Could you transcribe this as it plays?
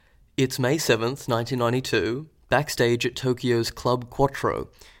It's May 7th, 1992, backstage at Tokyo's Club Quattro,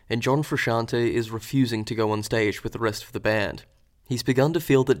 and John Frusciante is refusing to go on stage with the rest of the band. He's begun to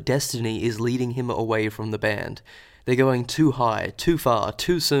feel that destiny is leading him away from the band. They're going too high, too far,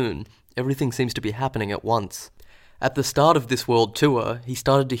 too soon. Everything seems to be happening at once. At the start of this world tour, he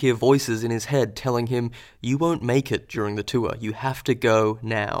started to hear voices in his head telling him, "You won't make it during the tour, you have to go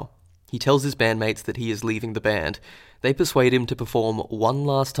now." He tells his bandmates that he is leaving the band. They persuade him to perform one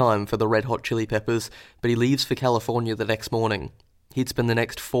last time for the Red Hot Chili Peppers, but he leaves for California the next morning. He'd spend the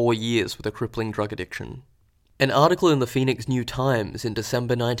next 4 years with a crippling drug addiction. An article in the Phoenix New Times in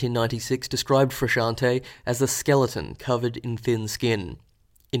December 1996 described Frusciante as a skeleton covered in thin skin.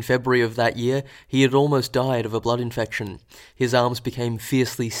 In February of that year, he had almost died of a blood infection. His arms became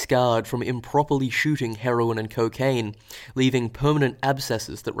fiercely scarred from improperly shooting heroin and cocaine, leaving permanent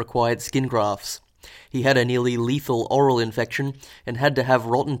abscesses that required skin grafts. He had a nearly lethal oral infection and had to have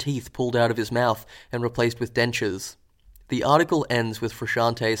rotten teeth pulled out of his mouth and replaced with dentures. The article ends with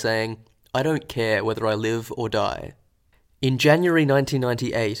Frusciante saying, "I don't care whether I live or die." In January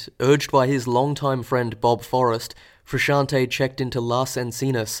 1998, urged by his longtime friend Bob Forrest, Frusciante checked into Las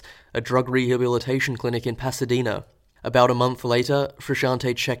Encinas, a drug rehabilitation clinic in Pasadena. About a month later,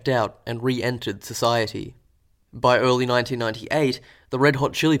 Frusciante checked out and re-entered society. By early 1998, the Red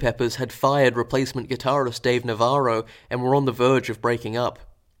Hot Chili Peppers had fired replacement guitarist Dave Navarro and were on the verge of breaking up.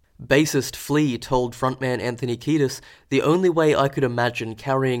 Bassist Flea told frontman Anthony Kiedis, "The only way I could imagine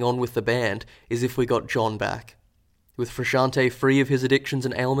carrying on with the band is if we got John back." With Frusciante free of his addictions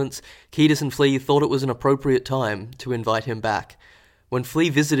and ailments, Kiedis and Flea thought it was an appropriate time to invite him back. When Flea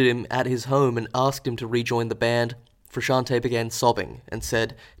visited him at his home and asked him to rejoin the band, Frusciante began sobbing and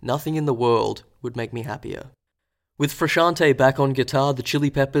said, "Nothing in the world would make me happier." With Frusciante back on guitar, the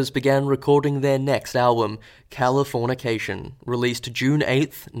Chili Peppers began recording their next album, Californication, released June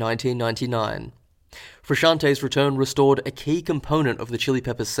 8th, 1999. Frusciante's return restored a key component of the Chili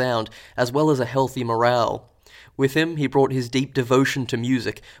Peppers' sound, as well as a healthy morale. With him, he brought his deep devotion to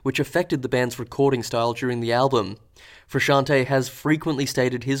music, which affected the band's recording style during the album. Frusciante has frequently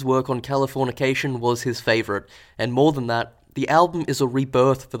stated his work on Californication was his favorite, and more than that, the album is a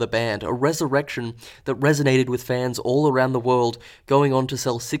rebirth for the band, a resurrection that resonated with fans all around the world, going on to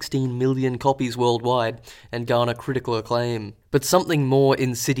sell 16 million copies worldwide and garner critical acclaim. But something more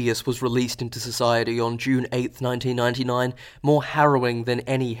insidious was released into society on June 8, 1999, more harrowing than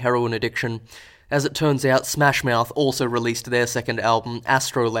any heroin addiction. As it turns out, Smash Mouth also released their second album,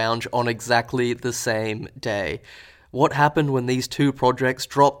 Astro Lounge, on exactly the same day. What happened when these two projects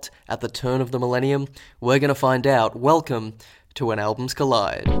dropped at the turn of the millennium? We're going to find out. Welcome to When Albums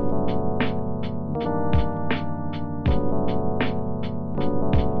Collide.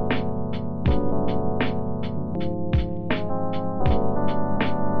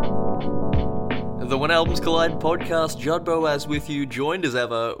 The When Albums Collide podcast, Judd Boaz with you, joined as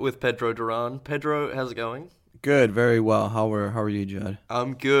ever with Pedro Duran. Pedro, how's it going? Good, very well. How are you, Judd?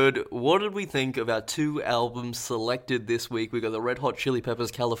 I'm good. What did we think of our two albums selected this week? We got the Red Hot Chili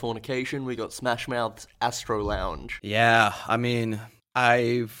Peppers' Californication, we got Smash Mouth's Astro Lounge. Yeah, I mean,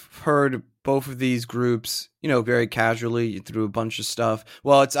 I've heard both of these groups, very casually through a bunch of stuff.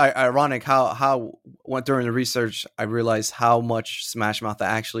 Well, it's ironic how during the research, I realized how much Smash Mouth I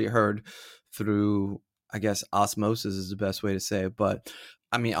actually heard through, I guess, osmosis is the best way to say it. But,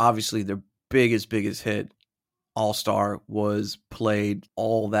 I mean, obviously their biggest hit, All-Star, was played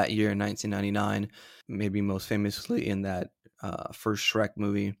all that year in 1999, maybe most famously in that first Shrek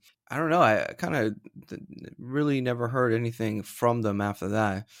movie. I don't know, I kind of really never heard anything from them after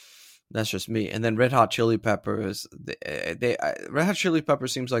that. That's just me. And then Red Hot Chili Peppers, Red Hot Chili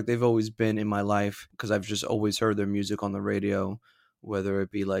Peppers seems like they've always been in my life because I've just always heard their music on the radio, whether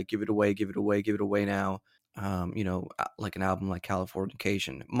it be like Give It Away, Give It Away, Give It Away Now. Like an album like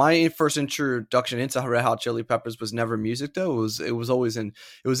Californication. My first introduction into Red Hot Chili Peppers was never music though. It was always in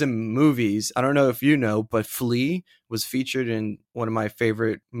movies. I don't know if you know, but Flea was featured in one of my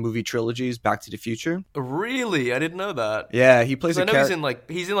favorite movie trilogies, Back to the Future. Really? I didn't know that. Yeah, he plays I know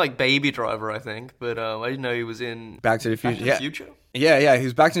he's in Baby Driver, I think, but I didn't know he was in Back to the Future. Back to the Future? Yeah.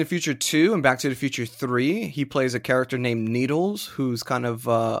 He's Back to the Future 2 and Back to the Future 3. He plays a character named Needles, who's kind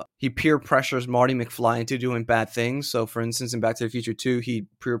of, he peer pressures Marty McFly into doing bad things. So, for instance, in Back to the Future 2, he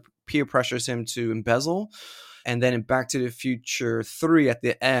peer pressures him to embezzle. And then in Back to the Future 3, at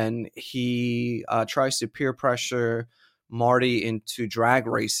the end, he tries to peer pressure Marty into drag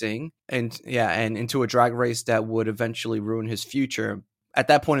racing and into a drag race that would eventually ruin his future. At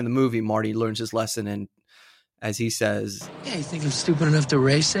that point in the movie, Marty learns his lesson and, as he says, "Yeah, you think I'm stupid enough to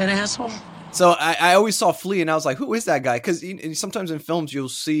race that asshole? So I always saw Flea, and I was like, "Who is that guy?" Because sometimes in films you'll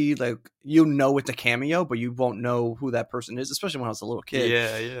see like it's a cameo, but you won't know who that person is, especially when I was a little kid.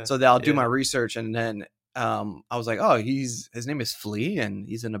 Yeah. So I'll do my research, and then I was like, "Oh, his name is Flea, and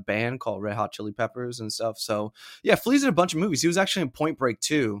he's in a band called Red Hot Chili Peppers and stuff." So yeah, Flea's in a bunch of movies. He was actually in Point Break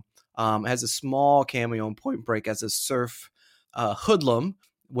too. Has a small cameo in Point Break as a surf hoodlum,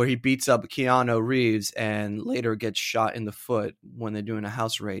 where he beats up Keanu Reeves and later gets shot in the foot when they're doing a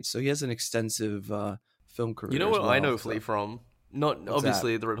house raid. So he has an extensive film career. You know what well, I know Flea from? Not What's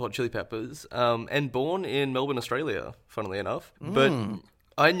obviously the Red Hot Chili Peppers, and born in Melbourne, Australia, funnily enough. But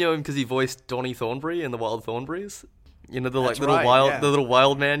I know him because he voiced Donnie Thornberry in the Wild Thornberrys. You know, the That's little right, the little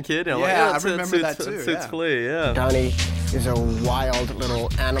wild man kid. And I'm Yeah, like, I remember that too, Suits yeah. Flea, yeah. Donnie is a wild little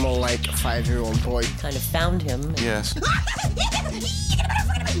animal-like 5-year-old boy. Kind of found him. Yes.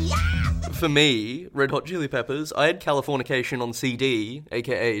 For me, Red Hot Chili Peppers, I had Californication on CD,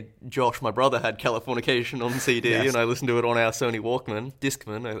 aka Josh, my brother, had Californication on CD, Yes. and I listened to it on our Sony Walkman,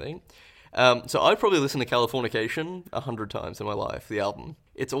 Discman, I think. So I'd probably listen to Californication 100 times in my life, the album.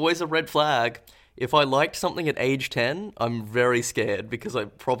 It's always a red flag. If I liked something at age 10, I'm very scared because I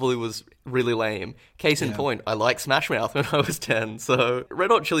probably was really lame. Case in point, I liked Smash Mouth when I was 10. So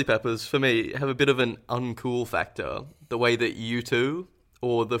Red Hot Chili Peppers, for me, have a bit of an uncool factor. The way that U2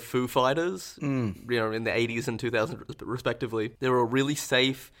 or the Foo Fighters, you know, in the 80s and 2000s respectively, they were a really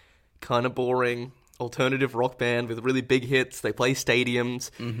safe, kind of boring alternative rock band with really big hits. They play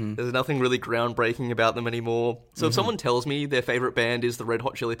stadiums. There's nothing really groundbreaking about them anymore. So if someone tells me their favorite band is the Red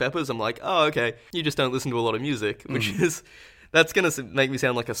Hot Chili Peppers, I'm like, oh, okay, you just don't listen to a lot of music, which is... That's going to make me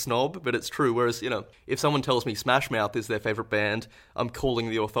sound like a snob, but it's true. Whereas, you know, if someone tells me Smash Mouth is their favorite band, I'm calling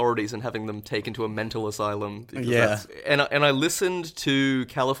the authorities and having them taken to a mental asylum. Yeah. And I listened to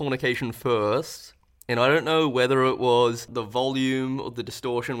Californication first, and I don't know whether it was the volume or the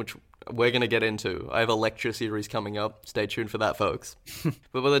distortion, which we're going to get into. I have a lecture series coming up. Stay tuned for that, folks.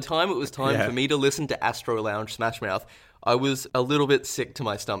 But by the time it was time for me to listen to Astro Lounge Smash Mouth, I was a little bit sick to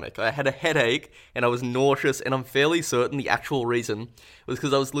my stomach. I had a headache, and I was nauseous, and I'm fairly certain the actual reason was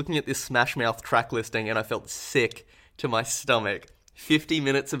because I was looking at this Smash Mouth track listing, and I felt sick to my stomach. 50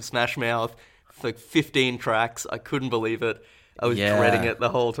 minutes of Smash Mouth, like 15 tracks. I couldn't believe it. I was dreading it the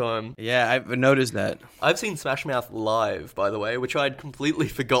whole time. Yeah, I've noticed that. I've seen Smash Mouth live, by the way, which I'd completely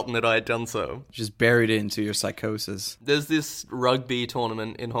forgotten that I had done so. Just buried into your psychosis. There's this rugby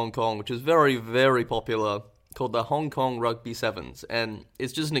tournament in Hong Kong, which is very, very popular, called the Hong Kong Rugby Sevens, and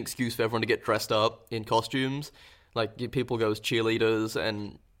it's just an excuse for everyone to get dressed up in costumes. Like, people go as cheerleaders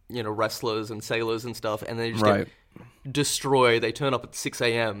and, you know, wrestlers and sailors and stuff, and they just get destroyed. They turn up at 6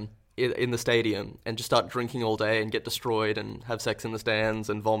 a.m. in the stadium and just start drinking all day and get destroyed and have sex in the stands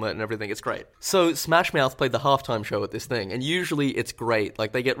and vomit and everything. It's great. So Smash Mouth played the halftime show at this thing, and usually it's great.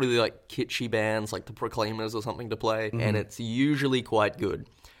 Like, they get really, like, kitschy bands like the Proclaimers or something to play, and it's usually quite good.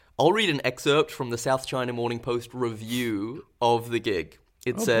 I'll read an excerpt from the South China Morning Post review of the gig.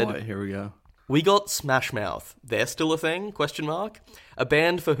 It said, boy, here we go. "We got Smash Mouth. They're still a thing? Question mark. A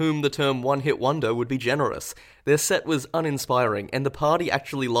band for whom the term one-hit wonder would be generous. Their set was uninspiring, and the party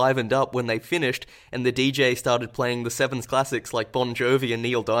actually livened up when they finished and the DJ started playing the Sevens classics like Bon Jovi and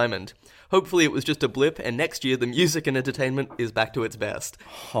Neil Diamond. Hopefully it was just a blip, and next year the music and entertainment is back to its best."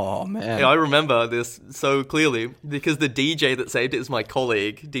 Oh, man. Yeah, I remember this so clearly because the DJ that saved it is my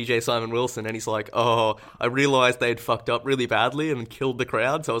colleague, DJ Simon Wilson, and he's like, oh, I realized they'd fucked up really badly and killed the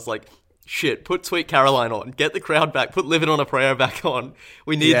crowd, so I was like, shit, put Sweet Caroline on, get the crowd back, put Living on a Prayer back on.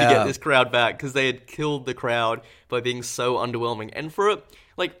 We need to get this crowd back because they had killed the crowd by being so underwhelming. And for it,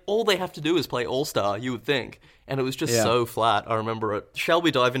 like, all they have to do is play All-Star, you would think. And it was just so flat, I remember it. Shall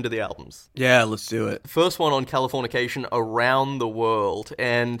we dive into the albums? Yeah, let's do it. First one on Californication, Around the World,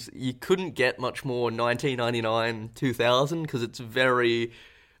 and you couldn't get much more 1999, 2000, because it's very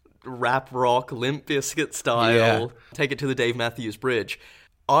rap rock, Limp Bizkit style. Yeah. Take it to the Dave Matthews Bridge.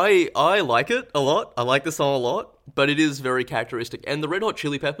 I like it a lot. I like the song a lot, but it is very characteristic. And the Red Hot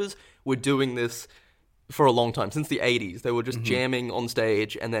Chili Peppers were doing this for a long time, since the 80s. They were just jamming on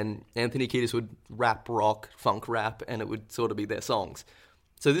stage, and then Anthony Kiedis would rap rock, funk rap, and it would sort of be their songs.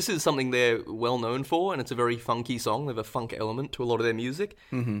 So this is something they're well known for, and it's a very funky song. They have a funk element to a lot of their music.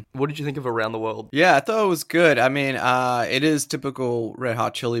 What did you think of Around the World? Yeah, I thought it was good. I mean, it is typical Red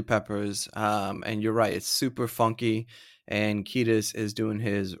Hot Chili Peppers, and you're right, it's super funky. And Kiedis is doing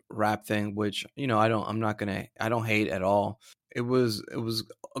his rap thing, which, you know, I don't hate at all. It was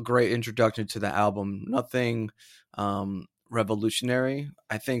a great introduction to the album. Nothing revolutionary.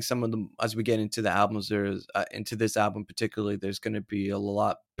 I think some of them, as we get into the albums, there's into this album particularly, there's going to be a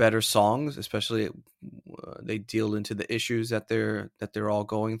lot better songs, especially they deal into the issues that they're all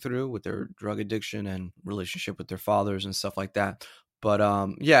going through with their drug addiction and relationship with their fathers and stuff like that. But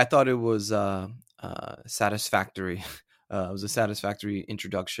yeah, I thought it was satisfactory. It was a satisfactory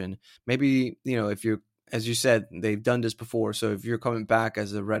introduction. Maybe, if you're, as you said, they've done this before. So if you're coming back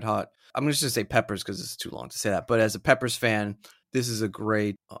as a Red Hot, I'm just going to say Peppers because it's too long to say that. But as a Peppers fan, this is a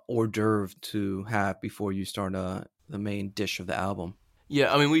great hors d'oeuvre to have before you start the main dish of the album.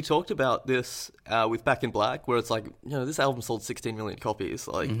 Yeah, I mean, we talked about this with Back in Black, where it's like, this album sold 16 million copies.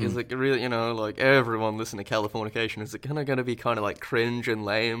 Like, is it really, like, everyone listening to Californication, is it going to be kind of, like, cringe and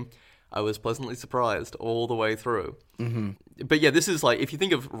lame? I was pleasantly surprised all the way through. But yeah, this is, like, if you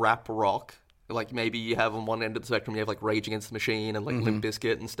think of rap rock, like, maybe you have on one end of the spectrum, you have, like, Rage Against the Machine and, like, Limp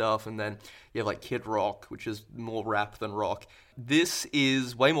Bizkit and stuff, and then you have, like, Kid Rock, which is more rap than rock. This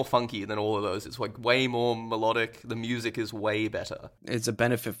is way more funky than all of those. It's, like, way more melodic. The music is way better. It's a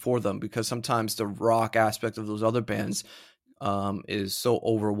benefit for them because sometimes the rock aspect of those other bands is so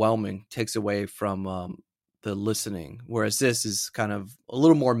overwhelming, takes away from the listening, whereas this is kind of a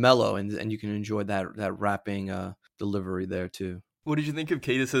little more mellow, and you can enjoy that rapping delivery there, too. What did you think of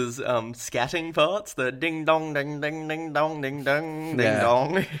Kiedis's scatting parts? The ding dong, ding ding ding dong, ding dong, ding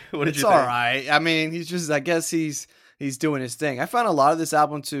dong. What did you think? It's all right. I mean, I guess he's doing his thing. I found a lot of this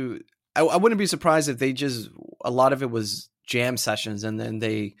album too. I wouldn't be surprised if a lot of it was jam sessions, and then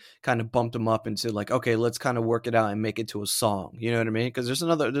they kind of bumped them up into like, okay, let's kind of work it out and make it to a song. You know what I mean? Because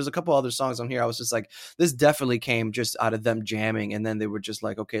there's a couple other songs on here. I was just like, this definitely came just out of them jamming, and then they were just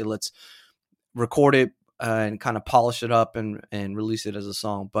like, okay, let's record it. And kind of polish it up and release it as a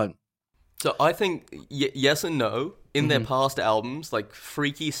song. But so I think yes and no. In their past albums, like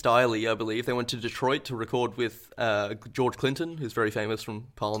Freaky Styley, I believe, they went to Detroit to record with George Clinton, who's very famous from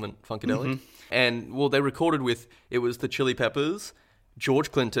Parliament Funkadelic. And, well, they recorded with, it was the Chili Peppers,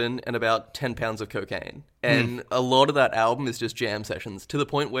 George Clinton, and about 10 pounds of cocaine. And a lot of that album is just jam sessions, to the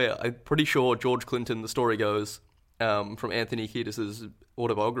point where I'm pretty sure George Clinton, the story goes, from Anthony Kiedis's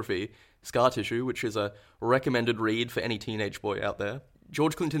autobiography, Scar Tissue, which is a recommended read for any teenage boy out there.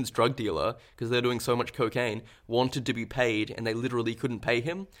 George Clinton's drug dealer, because they're doing so much cocaine, wanted to be paid, and they literally couldn't pay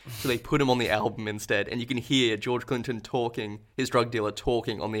him, so they put him on the album instead. And you can hear George Clinton talking, his drug dealer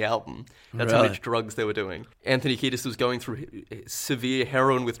talking on the album. That's how much drugs they were doing. Anthony Kiedis was going through severe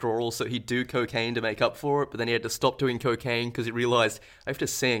heroin withdrawals, so he'd do cocaine to make up for it, but then he had to stop doing cocaine because he realized, I have to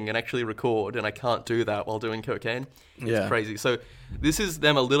sing and actually record, and I can't do that while doing cocaine. It's crazy. So this is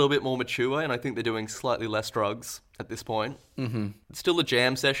them a little bit more mature, and I think they're doing slightly less drugs at this point. It's still a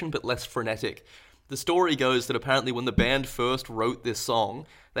jam session, but less frenetic. The story goes that apparently when the band first wrote this song,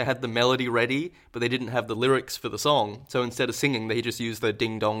 they had the melody ready, but they didn't have the lyrics for the song. So instead of singing, they just used the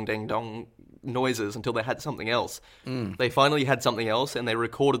ding dong noises until they had something else. They finally had something else, and they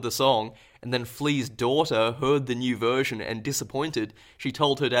recorded the song, and then Flea's daughter heard the new version and disappointed. She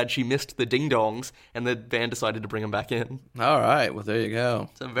told her dad she missed the ding-dongs, and the band decided to bring them back in. All right, well, there you go.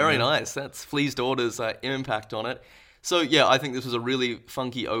 So very nice. That's Flea's daughter's impact on it. So, yeah, I think this was a really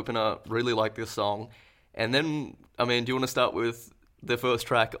funky opener. Really like this song. And then, I mean, do you want to start with the first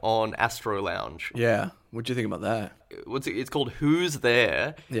track on Astro Lounge? Yeah. What do you think about that? It's called Who's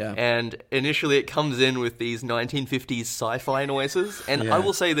There? Yeah. And initially it comes in with these 1950s sci-fi noises. And I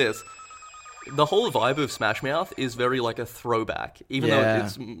will say this. The whole vibe of Smash Mouth is very like a throwback. Even though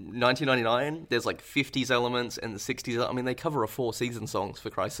it's 1999, there's like 50s elements and the 60s. I mean, they cover 4 season songs,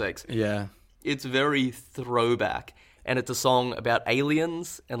 for Christ's sakes. Yeah. It's very throwback. And it's a song about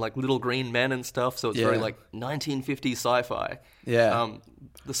aliens and like little green men and stuff. So it's very like 1950s sci-fi. Yeah.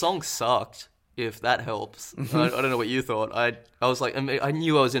 The song sucked, if that helps. I don't know what you thought. I was like, I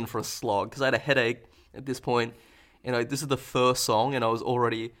knew I was in for a slog because I had a headache at this point. This is the first song, and I was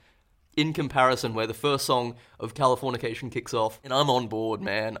already in comparison where the first song of Californication kicks off, and I'm on board,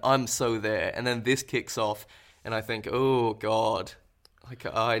 man. I'm so there. And then this kicks off, and I think, oh God, like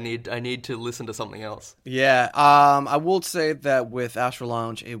I need to listen to something else. Yeah. I will say that with Astro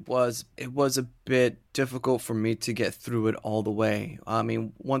Lounge, it was a bit difficult for me to get through it all the way. I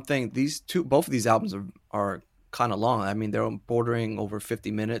mean, one thing, both of these albums are kind of long. I mean, they're bordering over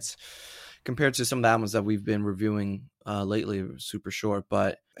 50 minutes compared to some of the albums that we've been reviewing lately, super short.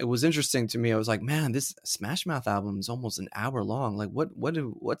 But it was interesting to me. I was like, man, this Smash Mouth album is almost an hour long. Like, what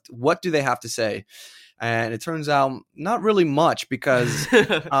do they have to say? And it turns out not really much because they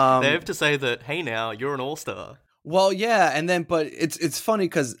have to say that, hey, now you're an all-star. Well, yeah, and then but it's funny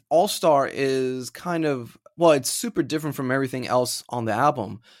because All Star is kind of, well, it's super different from everything else on the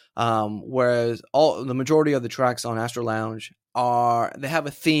album. Whereas the majority of the tracks on Astro Lounge they have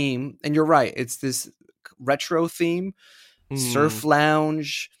a theme, and you're right, it's this retro theme, surf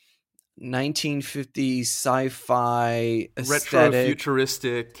lounge, 1950s sci-fi aesthetic.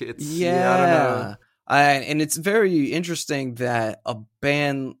 Retro-futuristic. It's, I don't know. And it's very interesting that a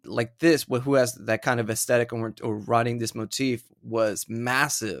band like this, who has that kind of aesthetic or writing this motif, was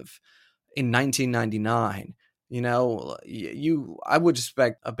massive in 1999. You know, I would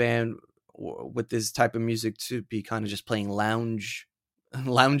expect a band with this type of music to be kind of just playing lounges,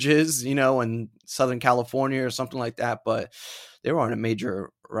 you know, in Southern California or something like that. But they were on a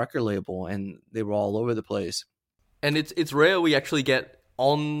major record label and they were all over the place. And it's rare we actually get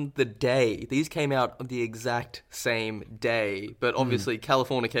on the day. These came out on the exact same day, but obviously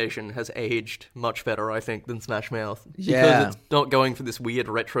Californication has aged much better, I think, than Smash Mouth. Yeah. Because it's not going for this weird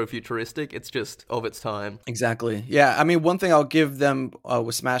retro-futuristic, it's just of its time. Exactly. Yeah, I mean, one thing I'll give them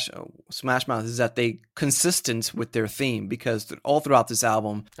with Smash Mouth is that they consistent with their theme, because all throughout this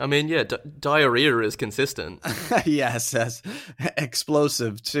album... I mean, yeah, Diarrhea is consistent. Yes, that's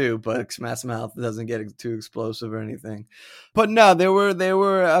explosive too, but Smash Mouth doesn't get too explosive or anything. But no, they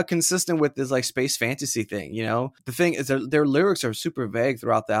were consistent with this like space fantasy thing. You know, the thing is their lyrics are super vague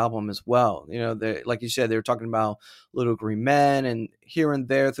throughout the album as well. You know, they, like you said, they were talking about little green men, and here and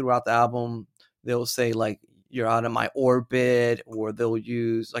there throughout the album, they'll say like, "You're out of my orbit," or they'll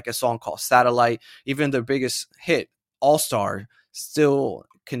use like a song called Satellite. Even their biggest hit, All Star, still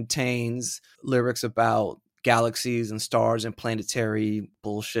contains lyrics about galaxies and stars and planetary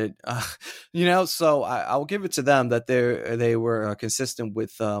bullshit, you know. So I'll give it to them that they were consistent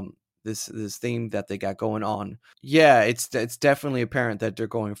with this theme that they got going on. Yeah, it's definitely apparent that they're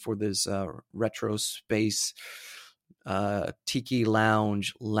going for this retro space tiki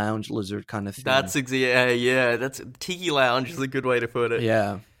lounge lizard kind of thing. That's that's tiki lounge is a good way to put it.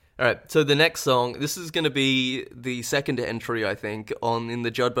 Yeah. All right, so the next song, this is going to be the second entry, I think, in the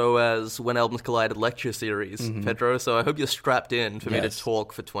Judd Boaz When Albums Collided lecture series, Pedro, so I hope you're strapped in for me to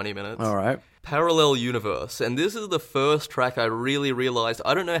talk for 20 minutes. All right. Parallel Universe, and this is the first track I really realized.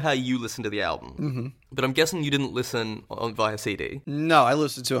 I don't know how you listened to the album, but I'm guessing you didn't listen via CD. No, I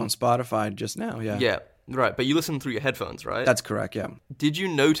listened to it on Spotify just now, yeah. Yeah, right, but you listened through your headphones, right? That's correct, yeah. Did you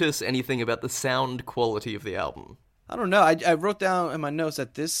notice anything about the sound quality of the album? I don't know. I wrote down in my notes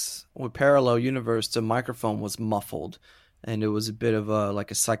that this, with Parallel Universe, the microphone was muffled, and it was a bit of a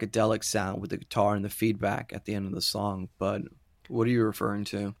psychedelic sound with the guitar and the feedback at the end of the song. But what are you referring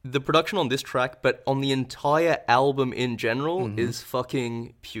to? The production on this track, but on the entire album in general, is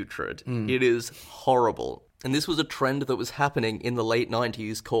fucking putrid. It is horrible. And this was a trend that was happening in the late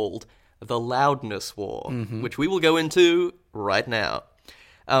 90s called the Loudness War, which we will go into right now.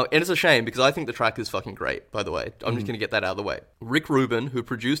 And it's a shame, because I think the track is fucking great, by the way. I'm just going to get that out of the way. Rick Rubin, who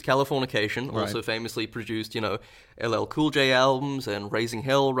produced Californication, also famously produced, LL Cool J albums and Raising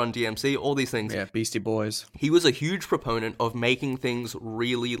Hell, Run DMC, all these things. Yeah, Beastie Boys. He was a huge proponent of making things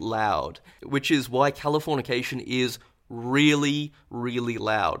really loud, which is why Californication is really, really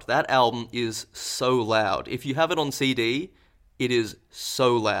loud. That album is so loud. If you have it on CD... it is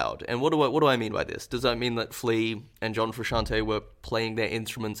so loud. And what do I mean by this? Does that mean that Flea and John Frusciante were playing their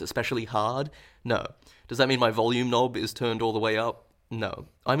instruments especially hard? No. Does that mean my volume knob is turned all the way up? No.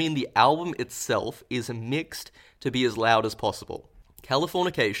 I mean the album itself is mixed to be as loud as possible.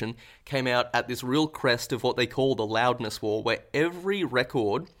 Californication came out at this real crest of what they call the Loudness War, where every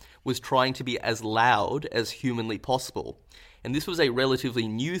record was trying to be as loud as humanly possible. And this was a relatively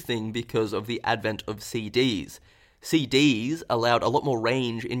new thing because of the advent of CDs. CDs allowed a lot more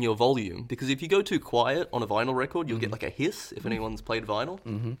range in your volume, because if you go too quiet on a vinyl record, you'll get like a hiss, if anyone's played vinyl.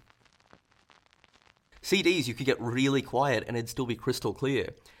 CDs, you could get really quiet and it'd still be crystal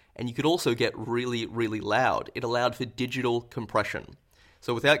clear. And you could also get really, really loud. It allowed for digital compression.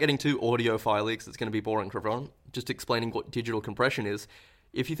 So without getting too audiophile, because it's going to be boring for everyone, just explaining what digital compression is.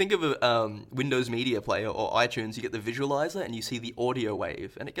 If you think of a Windows Media Player or iTunes, you get the visualizer and you see the audio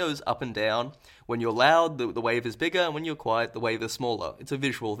wave, and it goes up and down. When you're loud, the wave is bigger, and when you're quiet, the wave is smaller. It's a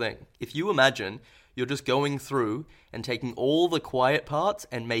visual thing. If you imagine you're just going through and taking all the quiet parts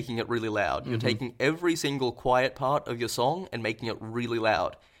and making it really loud. You're taking every single quiet part of your song and making it really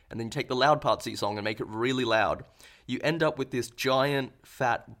loud. And then you take the loud parts of your song and make it really loud. You end up with this giant,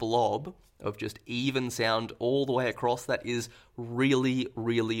 fat blob of just even sound all the way across that is really,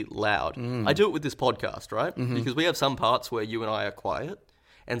 really loud. I do it with this podcast, right? Because we have some parts where you and I are quiet,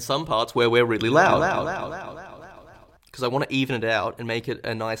 and some parts where we're really loud. Because I want to even it out and make it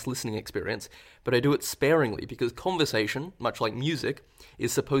a nice listening experience, but I do it sparingly, because conversation, much like music,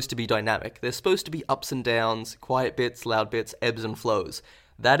 is supposed to be dynamic. There's supposed to be ups and downs, quiet bits, loud bits, ebbs and flows.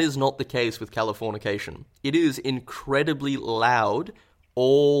 That is not the case with Californication. It is incredibly loud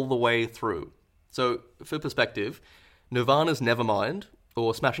all the way through. So, for perspective, Nirvana's Nevermind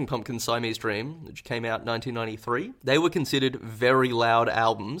or Smashing Pumpkins' Siamese Dream, which came out in 1993, they were considered very loud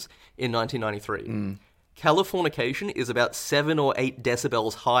albums in 1993. Californication is about 7 or 8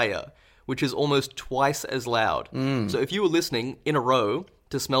 decibels higher, which is almost twice as loud. So if you were listening in a row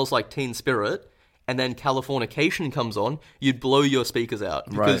to Smells Like Teen Spirit, and then Californication comes on, you'd blow your speakers out.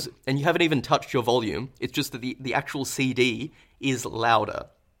 Because, and you haven't even touched your volume. It's just that the actual CD is louder.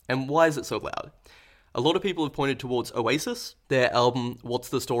 And why is it so loud? A lot of people have pointed towards Oasis, their album What's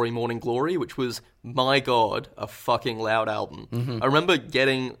the Story Morning Glory, which was, my god, a fucking loud album. I remember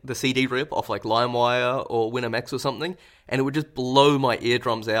getting the CD rip off like LimeWire or Winamx or something, and it would just blow my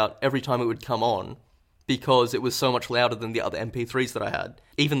eardrums out every time it would come on, because it was so much louder than the other MP3s that I had.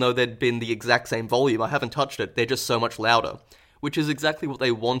 Even though they'd been the exact same volume, I haven't touched it, they're just so much louder. Which is exactly what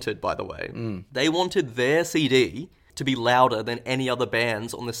they wanted, by the way. They wanted their CD to be louder than any other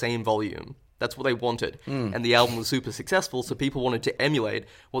bands on the same volume. That's what they wanted. And the album was super successful, so people wanted to emulate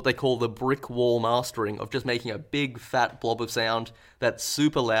what they call the brick wall mastering of just making a big fat blob of sound that's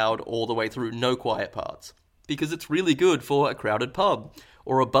super loud all the way through, no quiet parts. Because it's really good for a crowded pub,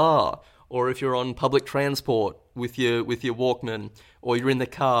 or a bar, or if you're on public transport with your Walkman, or you're in the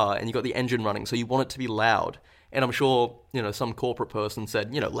car and you got the engine running, so you want it to be loud. And I'm sure, some corporate person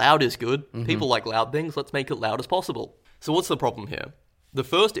said, loud is good. People like loud things. Let's make it loud as possible. So what's the problem here? The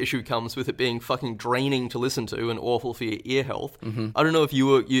first issue comes with it being fucking draining to listen to and awful for your ear health. I don't know if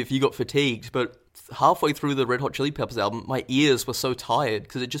you got fatigued, but halfway through the Red Hot Chili Peppers album, my ears were so tired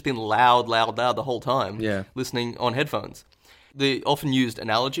because it'd just been loud the whole time, listening on headphones. The often used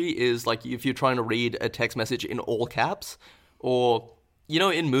analogy is like if you're trying to read a text message in all caps, or,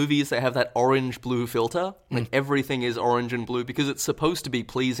 in movies they have that orange-blue filter. Like everything is orange and blue because it's supposed to be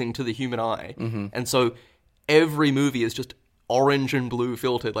pleasing to the human eye. And so every movie is just orange and blue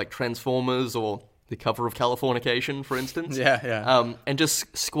filtered, like Transformers or the cover of Californication, for instance. And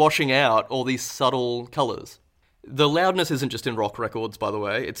just squashing out all these subtle colors. The loudness isn't just in rock records, by the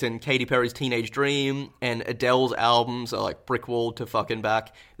way. It's in Katy Perry's Teenage Dream, and Adele's albums are like brick-walled to fucking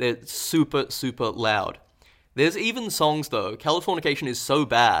back. They're super, super loud. There's even songs, though. Californication is so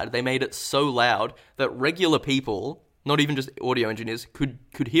bad, they made it so loud that regular people, not even just audio engineers,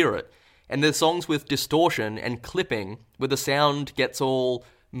 could hear it. And there's songs with distortion and clipping where the sound gets all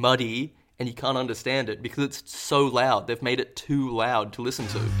muddy and you can't understand it because it's so loud. They've made it too loud to listen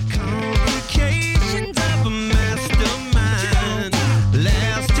to.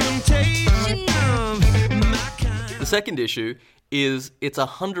 The second issue is it's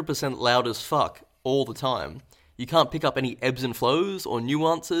 100% loud as fuck all the time. You can't pick up any ebbs and flows or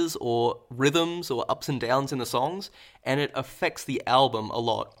nuances or rhythms or ups and downs in the songs, and it affects the album a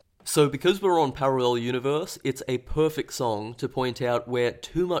lot. So because we're on Parallel Universe, it's a perfect song to point out where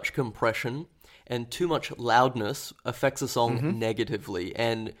too much compression and too much loudness affects a song negatively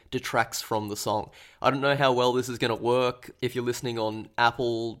and detracts from the song. I don't know how well this is going to work if you're listening on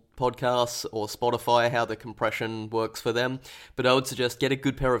Apple Podcasts or Spotify, how the compression works for them, but I would suggest get a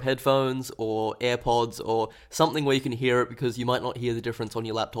good pair of headphones or AirPods or something where you can hear it, because you might not hear the difference on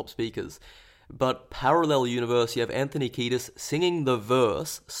your laptop speakers. But Parallel Universe, you have Anthony Kiedis singing the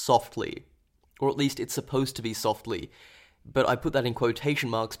verse softly, or at least it's supposed to be softly. But I put that in quotation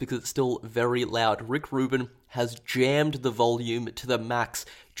marks because it's still very loud. Rick Rubin has jammed the volume to the max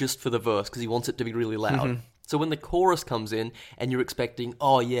just for the verse because he wants it to be really loud. So when the chorus comes in and you're expecting,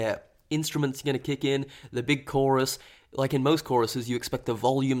 oh yeah, instruments are going to kick in, the big chorus, like in most choruses, you expect the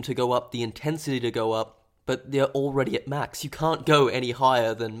volume to go up, the intensity to go up, but they're already at max. You can't go any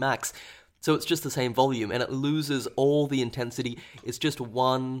higher than max. So it's just the same volume, and it loses all the intensity. It's just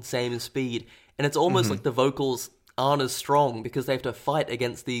one same speed. And it's almost like the vocals aren't as strong because they have to fight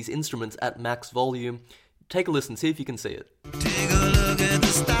against these instruments at max volume. Take a listen, see if you can see it. Take a look at the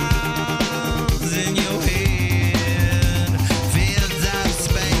stars in your head. Feel that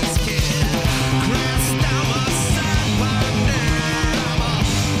space kid. Crest our sidewalk now.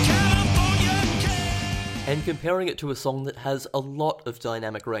 California kid. And comparing it to a song that has a lot of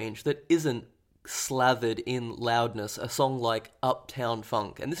dynamic range, that isn't slathered in loudness, a song like Uptown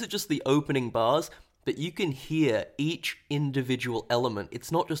Funk. And this is just the opening bars, but you can hear each individual element.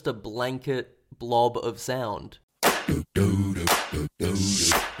 It's not just a blanket blob of sound.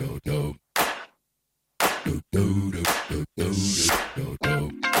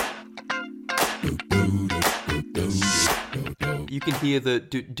 You can hear the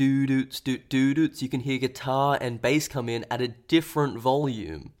do-do-doots, do-do-doots. You can hear guitar and bass come in at a different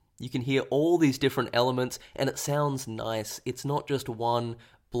volume. You can hear all these different elements, and it sounds nice. It's not just one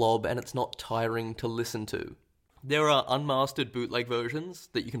blob, and it's not tiring to listen to. There are unmastered bootleg versions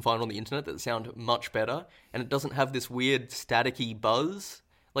that you can find on the internet that sound much better, and it doesn't have this weird staticky buzz.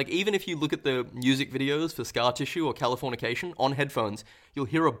 Like, even if you look at the music videos for Scar Tissue or Californication on headphones, you'll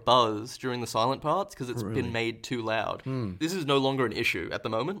hear a buzz during the silent parts because it's been made too loud. This is no longer an issue at the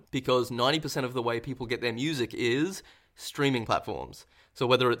moment because 90% of the way people get their music is streaming platforms. So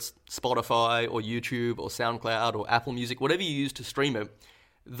whether it's Spotify or YouTube or SoundCloud or Apple Music, whatever you use to stream it,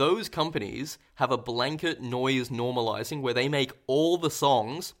 those companies have a blanket noise normalizing where they make all the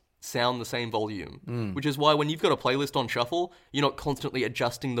songs sound the same volume, which is why when you've got a playlist on shuffle, you're not constantly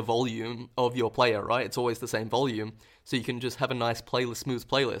adjusting the volume of your player, right? It's always the same volume, so you can just have a nice playlist, smooth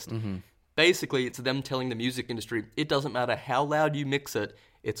playlist. Basically, it's them telling the music industry, it doesn't matter how loud you mix it,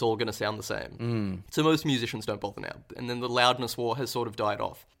 it's all going to sound the same. So most musicians don't bother now, and then the loudness war has sort of died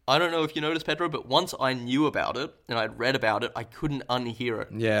off. I don't know if you noticed, Pedro, but once I knew about it and I'd read about it, I couldn't unhear it.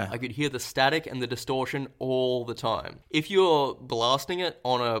 Yeah. I could hear the static and the distortion all the time. If you're blasting it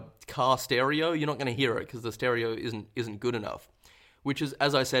on a car stereo, you're not going to hear it because the stereo isn't good enough. Which is,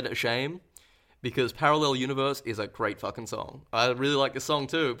 as I said, a shame, because Parallel Universe is a great fucking song. I really like the song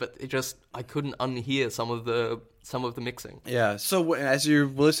too, but I couldn't unhear some of the mixing. Yeah. So as you're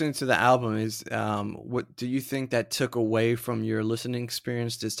listening to the album, what do you think that took away from your listening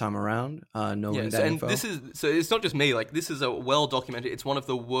experience this time around? Knowing that info? So it's not just me. Like, this is a well documented. It's one of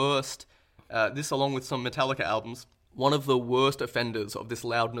the worst. This, along with some Metallica albums, one of the worst offenders of this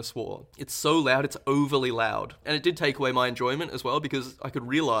loudness war. It's so loud, it's overly loud. And it did take away my enjoyment as well, because I could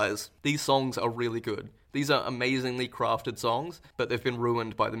realize these songs are really good. These are amazingly crafted songs, but they've been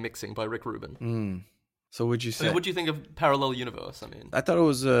ruined by the mixing by Rick Rubin. So what'd you say? What do you think of Parallel Universe? I mean, I thought it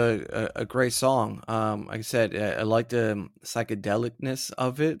was a great song. Like I said, I like the psychedelicness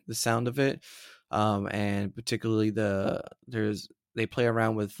of it, the sound of it, and particularly they play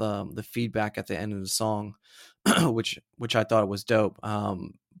around with the feedback at the end of the song, which I thought was dope.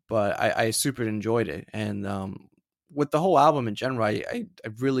 But I super enjoyed it, and with the whole album in general, I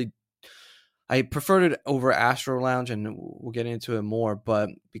really preferred it over Astro Lounge, and we'll get into it more. But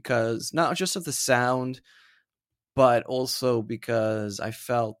because not just of the sound, but also because I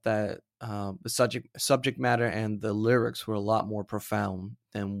felt that the subject matter and the lyrics were a lot more profound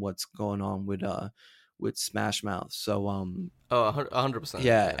than what's going on with Smash Mouth. So 100%.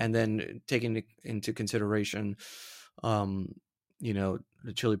 yeah, and then taking into consideration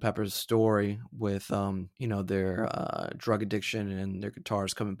the Chili Peppers story with their drug addiction and their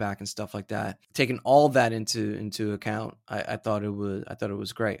guitars coming back and stuff like that. Taking all that into account, I thought it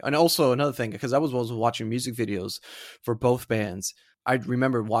was great. And also another thing, because I was watching music videos for both bands. I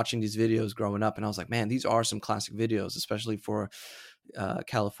remember watching these videos growing up, and I was like, man, these are some classic videos, especially for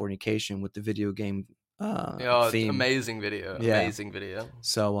Californication with the video game theme. Amazing video.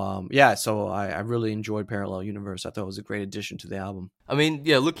 So so I really enjoyed Parallel Universe. I thought it was a great addition to the album. I mean,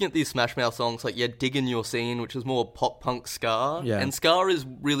 yeah, looking at these Smash Mouth songs, like, Diggin' Your Scene, which is more pop punk ska. Yeah. And ska is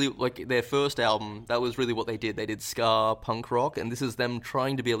really, like, their first album, that was really what they did. They did ska, punk rock, and this is them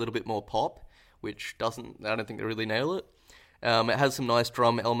trying to be a little bit more pop, which I don't think they really nail it. It has some nice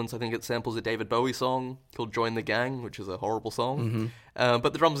drum elements. I think it samples a David Bowie song called Join the Gang, which is a horrible song.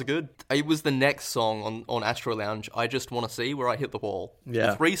 But the drums are good. It was the next song on Astro Lounge, I Just Want to See, where I hit the wall.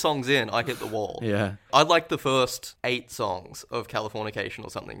 Yeah. 3 songs in, I hit the wall. Yeah. I liked the first 8 songs of Californication or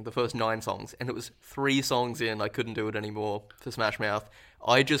something, the first 9 songs, and it was 3 songs in, I couldn't do it anymore for Smash Mouth.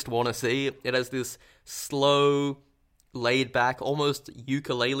 I Just Want to See, it has this slow, laid back, almost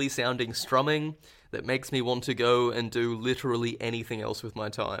ukulele-sounding strumming that makes me want to go and do literally anything else with my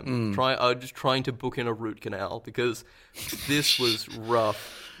time. I'm just trying to book in a root canal because this was rough.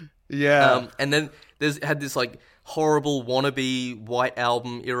 Yeah. And then had this like horrible wannabe White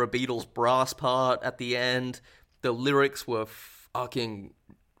Album era Beatles brass part at the end. The lyrics were fucking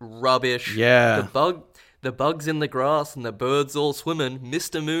rubbish. Yeah. The bugs in the grass and the birds all swimming.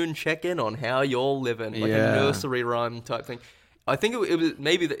 Mr. Moon, check in on how you're living. Like a nursery rhyme type thing. I think it was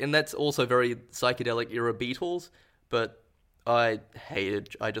maybe, and that's also very psychedelic era Beatles, but I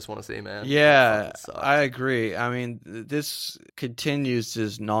Just Want to See, man. Yeah, I agree. I mean, this continues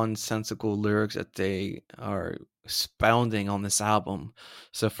this nonsensical lyrics that they are expounding on this album.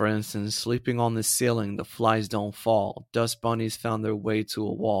 So, for instance, sleeping on the ceiling, the flies don't fall. Dust bunnies found their way to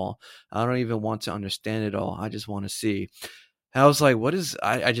a wall. I don't even want to understand it all. I just want to see. I was like,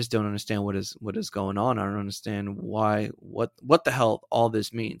 I just don't understand what is going on. I don't understand what the hell all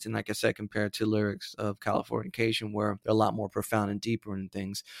this means. And like I said, compared to lyrics of Californication, where they're a lot more profound and deeper in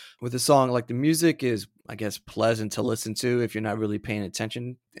things. With the song, like, the music is, I guess, pleasant to listen to if you're not really paying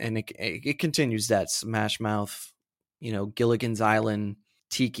attention. And it continues that Smash Mouth, Gilligan's Island,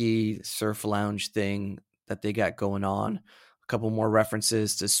 tiki, surf lounge thing that they got going on. A couple more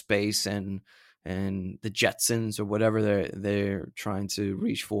references to space and the Jetsons or whatever they're trying to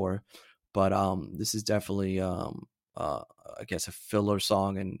reach for. But this is definitely I guess a filler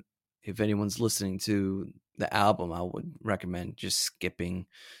song, and if anyone's listening to the album, I would recommend just skipping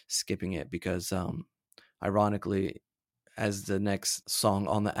it, because ironically, as the next song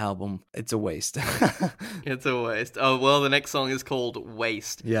on the album, it's a waste. It's a waste. Oh, well, the next song is called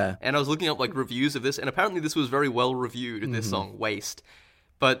Waste. Yeah. And I was looking up like reviews of this, and apparently this was very well reviewed, this song, Waste.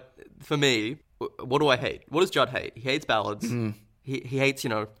 But for me, what do I hate? What does Judd hate? He hates ballads. He hates,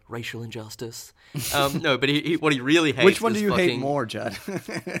 racial injustice. No, but what he really hates Which one is do you fucking... hate more, Judd?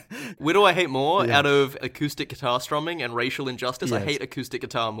 What do I hate more Yeah. out of acoustic guitar strumming and racial injustice? I Yes. hate acoustic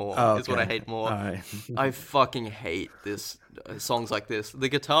guitar more, Oh, is what I okay. hate more. All right. I fucking hate this songs like this. The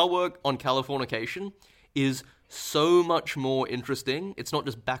guitar work on Californication is so much more interesting. It's not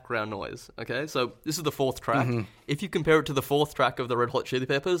just background noise, okay? So this is the fourth track. If you compare it to the fourth track of the Red Hot Chili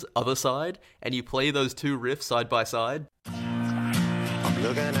Peppers, Other Side, and you play those two riffs side by side... I'm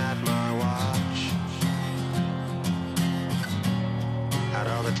looking at my watch, at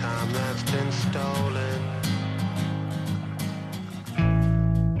all the time that's been stolen.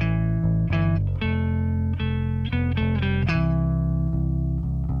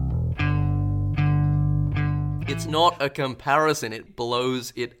 It's not a comparison, it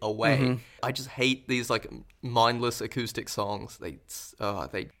blows it away. I just hate these like mindless acoustic songs. They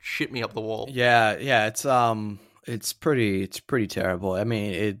shit me up the wall. Yeah, it's pretty terrible. I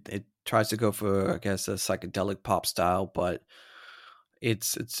mean, it tries to go for, I guess, a psychedelic pop style, but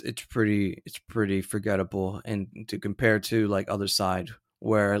it's pretty forgettable. And to compare to like Other Side,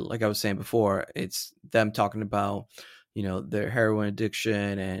 where, like I was saying before, it's them talking about, their heroin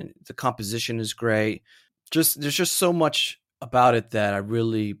addiction, and the composition is great. There's just so much about it that I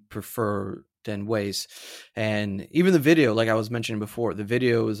really prefer than Waste. And even the video, like I was mentioning before, the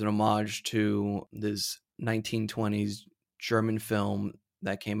video is an homage to this 1920s German film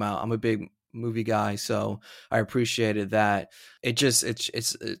that came out. I'm a big movie guy, so I appreciated that. It's just a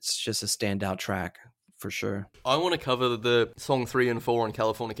standout track for sure. I want to cover the song 3 and 4 on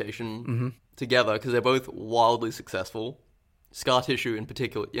Californication together because they're both wildly successful. Scar Tissue in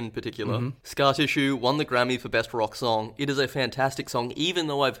particular. Scar Tissue won the Grammy for Best Rock Song. It is a fantastic song, even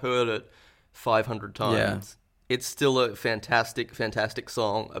though I've heard it 500 times. Yeah. It's still a fantastic, fantastic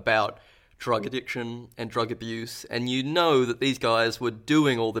song about drug addiction and drug abuse, and you know that these guys were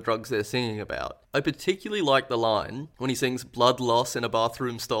doing all the drugs they're singing about. I particularly like the line when he sings blood loss in a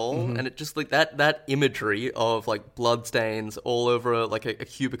bathroom stall, and it just like that imagery of like blood stains all over a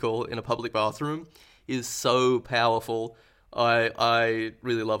cubicle in a public bathroom is so powerful. I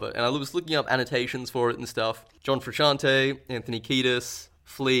really love it. And I was looking up annotations for it and stuff. John Frusciante, Anthony Kiedis,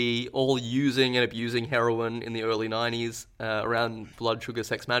 Flea, all using and abusing heroin in the early 90s, around Blood Sugar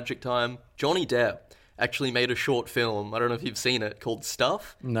Sex Magic time. Johnny Depp actually made a short film, I don't know if you've seen it, called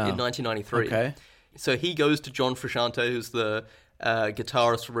Stuff in 1993. Okay. So he goes to John Frusciante, who's the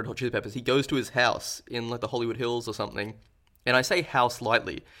guitarist for Red Hot Chili Peppers. He goes to his house in like the Hollywood Hills or something. And I say house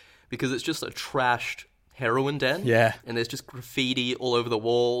lightly because it's just a trashed heroin den. Yeah. And there's just graffiti all over the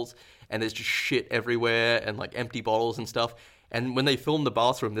walls, and there's just shit everywhere, and like empty bottles and stuff. And when they film the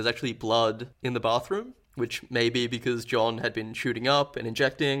bathroom, there's actually blood in the bathroom, which may be because John had been shooting up and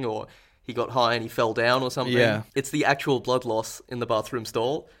injecting, or he got high and he fell down or something. Yeah. It's the actual blood loss in the bathroom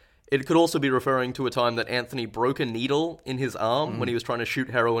stall. It could also be referring to a time that Anthony broke a needle in his arm when he was trying to shoot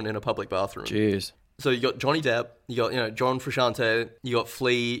heroin in a public bathroom. Jeez. So you got Johnny Depp, you got John Frusciante, you got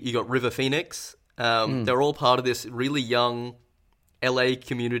Flea, you got River Phoenix. They're all part of this really young LA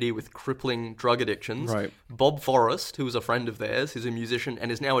community with crippling drug addictions. Right. Bob Forrest, who was a friend of theirs, who's a musician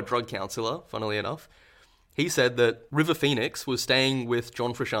and is now a drug counselor, funnily enough, he said that River Phoenix was staying with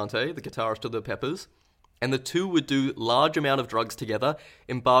John Frusciante, the guitarist of the Peppers, and the two would do large amount of drugs together,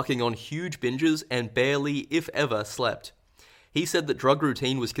 embarking on huge binges and barely, if ever, slept. He said that drug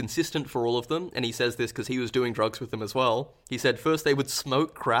routine was consistent for all of them, and he says this because he was doing drugs with them as well. He said first they would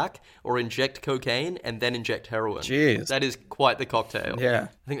smoke crack or inject cocaine and then inject heroin. Jeez. That is quite the cocktail. Yeah.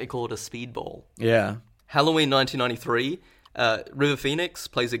 I think they call it a speedball. Yeah. Halloween 1993, River Phoenix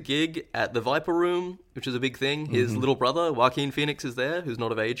plays a gig at the Viper Room, which is a big thing. His little brother, Joaquin Phoenix, is there, who's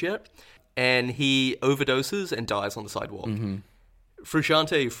not of age yet, and he overdoses and dies on the sidewalk.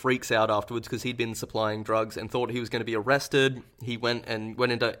 Frusciante freaks out afterwards because he'd been supplying drugs and thought he was going to be arrested. He went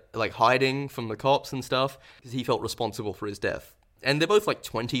into like hiding from the cops and stuff because he felt responsible for his death. And they're both like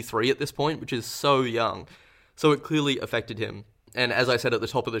 23 at this point, which is so young. So it clearly affected him. And as I said at the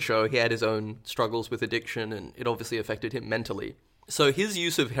top of the show, he had his own struggles with addiction, and it obviously affected him mentally. So his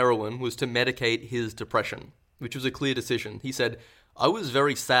use of heroin was to medicate his depression, which was a clear decision. He said, I was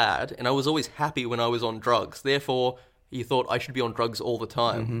very sad, and I was always happy when I was on drugs. Therefore, he thought I should be on drugs all the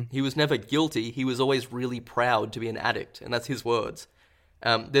time. He was never guilty. He was always really proud to be an addict, and that's his words.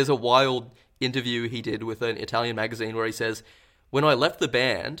 There's a wild interview he did with an Italian magazine where he says, when I left the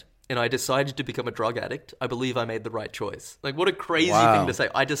band and I decided to become a drug addict, I believe I made the right choice. Like, what a crazy thing to say.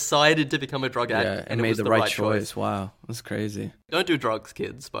 I decided to become a drug addict, and it made was the right choice. Wow, that's crazy. Don't do drugs,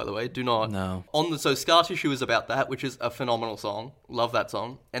 kids, by the way. Do not. No. So Scar Tissue is about that, which is a phenomenal song. Love that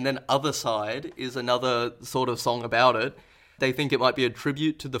song. And then Other Side is another sort of song about it. They think it might be a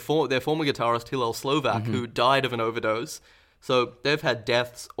tribute to their former guitarist, Hillel Slovak, who died of an overdose. So they've had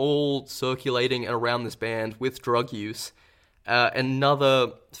deaths all circulating around this band with drug use.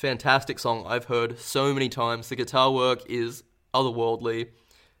 Another fantastic song I've heard so many times. The guitar work is otherworldly.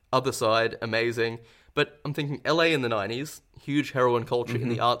 Other Side, amazing. But I'm thinking LA in the 90s, huge heroin culture in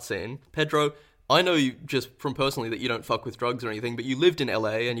the art scene. Pedro, I know you just from personally that you don't fuck with drugs or anything, but you lived in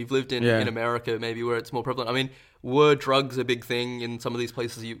LA and you've lived in America maybe where it's more prevalent. I mean, were drugs a big thing in some of these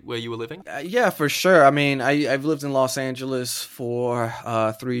places where you were living? Yeah, for sure. I mean, I've lived in Los Angeles for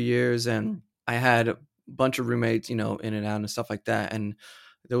 3 years, and I had a bunch of roommates, in and out and stuff like that. And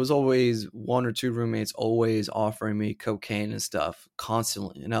there was always one or two roommates always offering me cocaine and stuff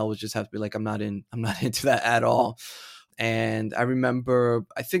constantly, and I would just have to be like, I'm not into that at all. And I remember,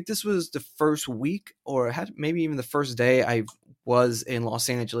 I think this was the first week, or maybe even the first day I was in Los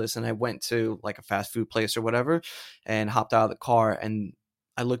Angeles, and I went to like a fast food place or whatever, and hopped out of the car, and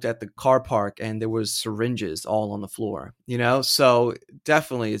I looked at the car park, and there was syringes all on the floor. So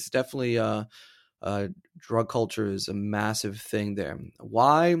it's definitely drug culture is a massive thing there.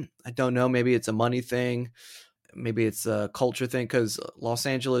 Why? I don't know. Maybe it's a money thing. Maybe it's a culture thing, because Los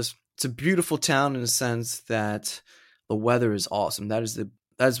Angeles, it's a beautiful town in the sense that the weather is awesome.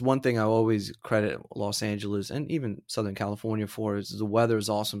 That's one thing I always credit Los Angeles and even Southern California for, is the weather is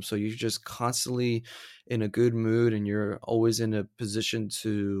awesome. So you're just constantly in a good mood, and you're always in a position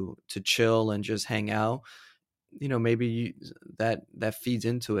to chill and just hang out. Maybe that feeds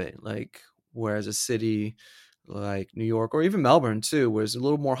into it. Like, whereas a city like New York or even Melbourne too, where it's a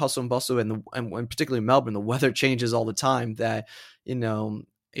little more hustle and bustle, and particularly Melbourne, the weather changes all the time. That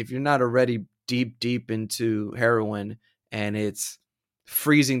if you're not already deep into heroin and it's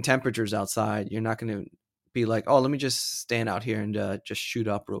freezing temperatures outside, you're not going to be like, oh, let me just stand out here and just shoot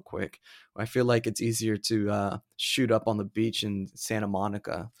up real quick. I feel like it's easier to shoot up on the beach in Santa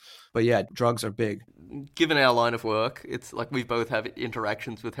Monica. But yeah, drugs are big. Given our line of work, it's like we both have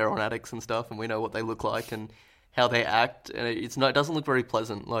interactions with heroin addicts and stuff, and we know what they look like and how they act, and it doesn't look very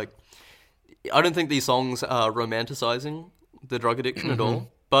pleasant. Like, I don't think these songs are romanticizing the drug addiction at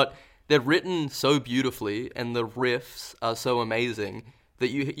all, but they're written so beautifully, and the riffs are so amazing that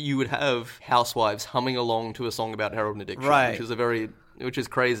you would have housewives humming along to a song about heroin addiction, right? Which is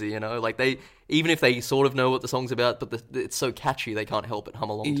crazy, Like, they, even if they sort of know what the song's about, but it's so catchy they can't help but hum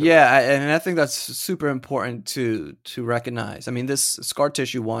along to it. And I think that's super important to recognize. I mean, this Scar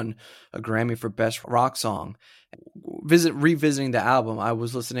Tissue won a Grammy for Best Rock Song. Revisiting the album, I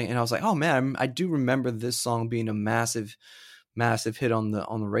was listening and I was like, oh man, I do remember this song being a massive hit on the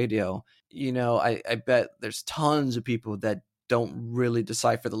radio. I bet there's tons of people that don't really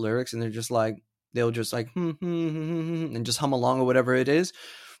decipher the lyrics, and they'll just and just hum along or whatever it is,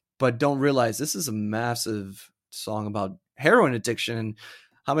 but don't realize this is a massive song about heroin addiction. And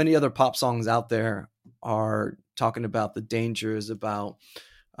how many other pop songs out there are talking about the dangers about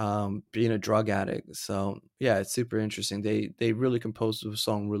being a drug addict? So yeah, it's super interesting. They really composed the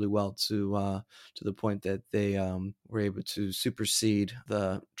song really well to the point that they were able to supersede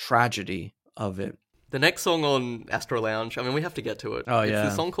the tragedy of it. The next song on Astro Lounge, I mean, we have to get to it. Oh, it's yeah.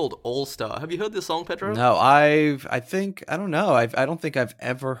 It's a song called All Star. Have you heard this song, Pedro? No, I don't know. I don't think I've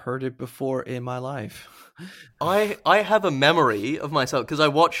ever heard it before in my life. I have a memory of myself, because I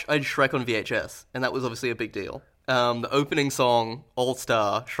had Shrek on VHS, and that was obviously a big deal. The opening song, All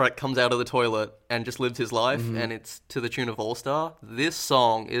Star, Shrek comes out of the toilet and just lives his life, and it's to the tune of All Star. This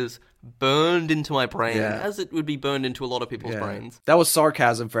song is burned into my brain, as it would be burned into a lot of people's brains. That was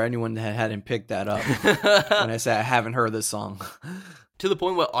sarcasm for anyone that hadn't picked that up when I said I haven't heard this song. To the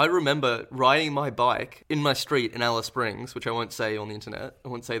point where I remember riding my bike in my street in Alice Springs, which I won't say on the internet, I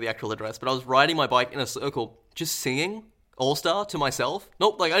won't say the actual address, but I was riding my bike in a circle, just singing All-Star to myself.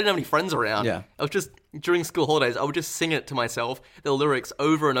 Nope, I didn't have any friends around. Yeah. I was just, during school holidays, I would just sing it to myself, the lyrics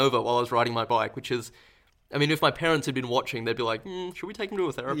over and over while I was riding my bike, which is I mean, if my parents had been watching, they'd be like, should we take him to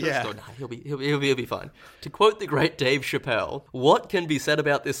a therapist? Yeah. Or, nah, he'll be fine. To quote the great Dave Chappelle, what can be said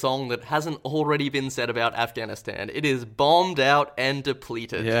about this song that hasn't already been said about Afghanistan? It is bombed out and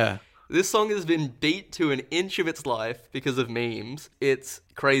depleted. Yeah. This song has been beat to an inch of its life because of memes. It's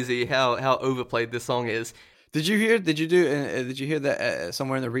crazy how overplayed this song is. Did you hear that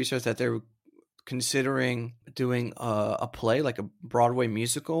somewhere in the research that they were considering doing a play, like a Broadway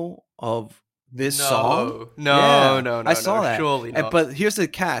musical of this song? No, I saw that. Surely not. But here's the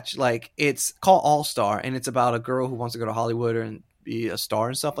catch: like, it's called All Star, and it's about a girl who wants to go to Hollywood and be a star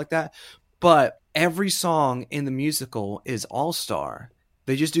and stuff like that. But every song in the musical is All Star.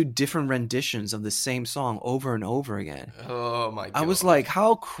 They just do different renditions of the same song over and over again. Oh my god! I was like,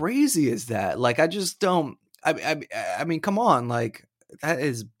 how crazy is that? Like, I just don't. I mean, come on, like, that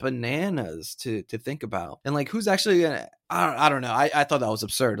is bananas to think about. And like, who's actually gonna? I don't know. I thought that was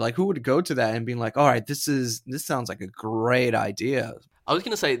absurd. Like, who would go to that and be like, all right, this sounds like a great idea. I was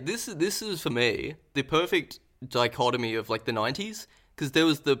gonna say this is for me the perfect dichotomy of like the 90s, because there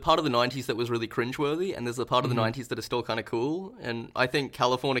was the part of the 90s that was really cringeworthy, and there's the part of the 90s that is still kind of cool. And I think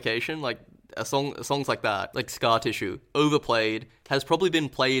Californication, like songs like that, like Scar Tissue, overplayed, has probably been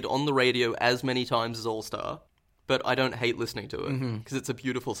played on the radio as many times as All Star, but I don't hate listening to it because it's a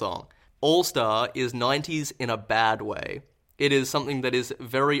beautiful song. All Star is 90s in a bad way. It is something that is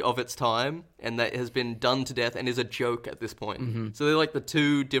very of its time and that has been done to death and is a joke at this point. So they're like the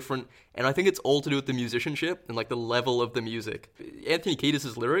two different, and I think it's all to do with the musicianship and like the level of the music. Anthony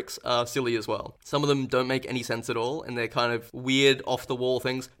Kiedis' lyrics are silly as well. Some of them don't make any sense at all, and they're kind of weird, off-the-wall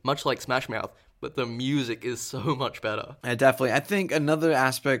things, much like Smash Mouth, but the music is so much better. Definitely. I think another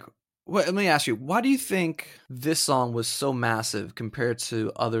aspect. Well, let me ask you, why do you think this song was so massive compared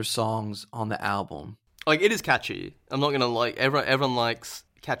to other songs on the album? Like, it is catchy. I'm not gonna like everyone likes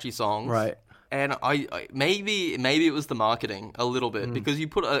catchy songs, Right. And I maybe it was the marketing a little bit, because you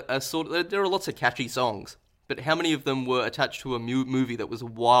put a sort of, there are lots of catchy songs, but how many of them were attached to a movie that was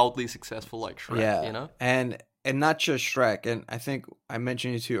wildly successful like Shrek? Yeah, You know, and not just Shrek. And I think I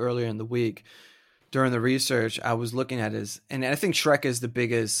mentioned it to you earlier in the week during the research. I was looking at his, and I think Shrek is the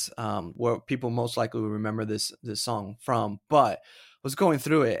biggest, where people most likely will remember this song from. But I was going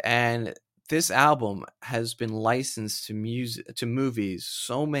through it, and this album has been licensed to movies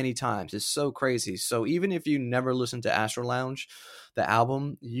so many times. It's so crazy. So even if you never listened to Astro Lounge, the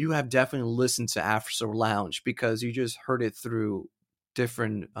album, you have definitely listened to Astro Lounge because you just heard it through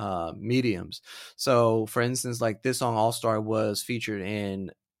different mediums. So for instance, like this song All Star was featured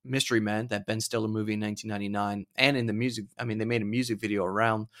in Mystery Men, that Ben Stiller movie in 1999, and in the music, I mean, they made a music video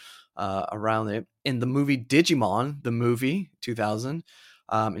around it. In the movie Digimon, the movie 2000,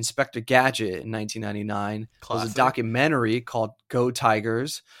 Inspector Gadget in 1999 was Classic. a documentary called Go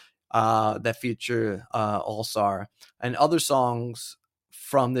Tigers that featured All Star, and other songs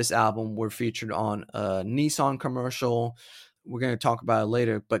from this album were featured on a Nissan commercial. We're going to talk about it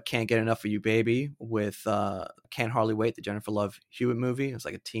later, but Can't Get Enough of You Baby with Can't Hardly Wait, the Jennifer Love Hewitt movie. It's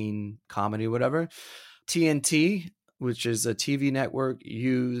like a teen comedy, whatever. TNT, which is a TV network,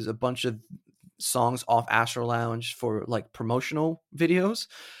 use a bunch of songs off Astro Lounge for like promotional videos.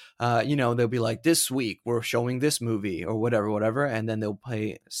 They'll be like, this week we're showing this movie or whatever, and then they'll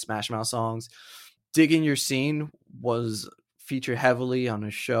play Smash Mouth songs. Digging Your Scene was featured heavily on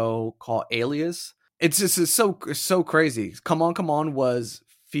a show called Alias. It's so crazy. Come On was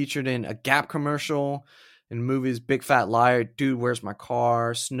featured in a Gap commercial, in movies Big Fat Liar, Dude, Where's My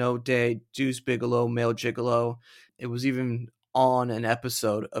Car, Snow Day, Deuce Bigelow, Male Gigolo. It was even on an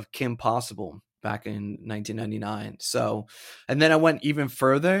episode of Kim Possible back in 1999. So, and then I went even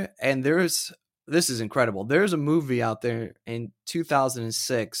further, and this is incredible. There's a movie out there in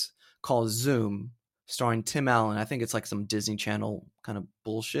 2006 called Zoom, starring Tim Allen. I think it's like some Disney Channel kind of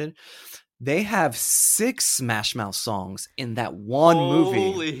bullshit. They have 6 Smash Mouth songs in that one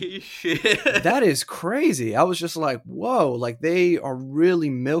movie. Holy shit. That is crazy. I was just like, whoa, like they are really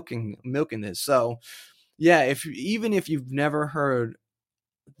milking this. So yeah, even if you've never heard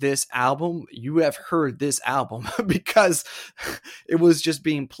this album, you have heard this album because it was just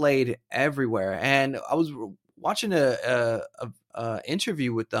being played everywhere. And I was watching a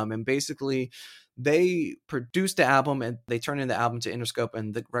interview with them, and basically they produced the album and they turned in the album to Interscope,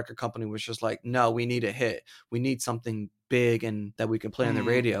 and the record company was just like, no, we need a hit. We need something big and that we can play on the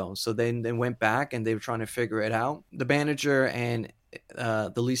radio. So they went back and they were trying to figure it out. The manager and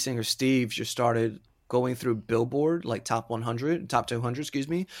the lead singer Steve just started going through Billboard, like top 200, excuse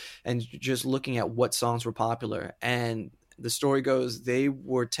me, and just looking at what songs were popular. And the story goes, they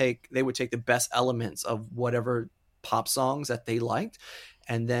would take the best elements of whatever pop songs that they liked,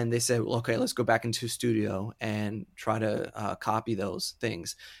 And then they said, well, okay, let's go back into studio and try to copy those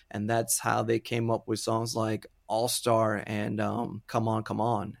things. And that's how they came up with songs like All Star and Come On, Come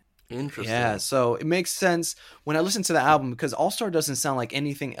On. Interesting. Yeah, so it makes sense when I listen to the album, because All Star doesn't sound like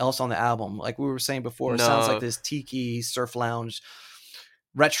anything else on the album. Like we were saying before, it sounds No. like this tiki, surf lounge,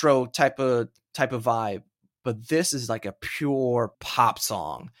 retro type of vibe. But this is like a pure pop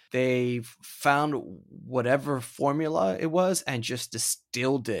song. They found whatever formula it was and just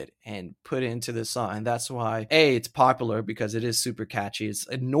distilled it and put it into the song. And that's why, A, it's popular because it is super catchy. It's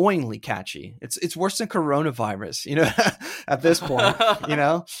annoyingly catchy. It's worse than coronavirus, you know, at this point, you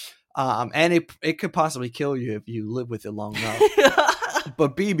know? And it could possibly kill you if you live with it long enough.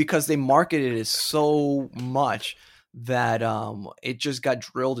 But B, because they marketed it so much that it just got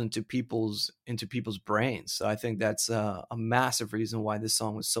drilled into people's brains. So I think that's a massive reason why this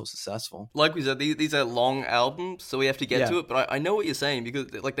song was so successful. Like we said, these are long albums, so we have to get Yeah. to it. But I know what you're saying,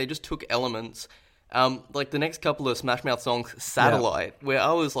 because like they just took elements, like the next couple of Smash Mouth songs, Satellite, where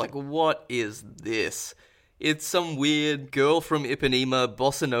I was like, what is this? It's some weird girl from Ipanema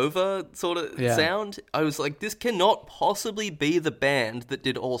bossa nova sort of sound. I was like, this cannot possibly be the band that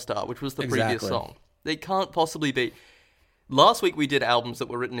did All Star, which was the previous Exactly. song. They can't possibly be. Last week we did albums that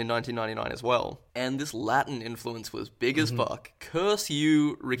were written in 1999 as well, and this Latin influence was big as fuck. Curse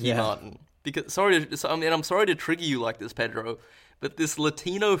you, Ricky Martin. Because I'm sorry to trigger you like this, Pedro, but this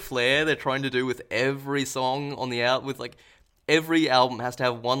Latino flair they're trying to do with every song on the with like every album has to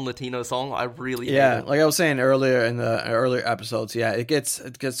have one Latino song. I really hate it. Like I was saying earlier in the earlier episodes, it gets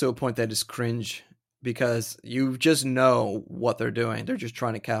to a point that is cringe, because you just know what they're doing. They're just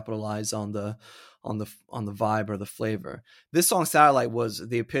trying to capitalize on the vibe or the flavor. This song Satellite was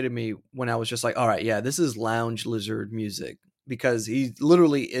the epitome when I was just like, all right, yeah, this is Lounge Lizard music, because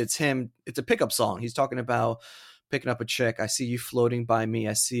it's him. It's a pickup song. He's talking about picking up a chick. I see you floating by me.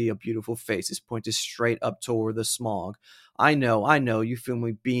 I see a beautiful face. It's pointed straight up toward the smog. I know you feel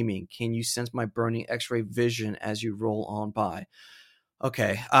me beaming. Can you sense my burning x-ray vision as you roll on by?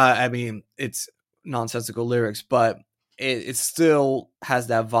 Okay. I mean, it's nonsensical lyrics, but it still has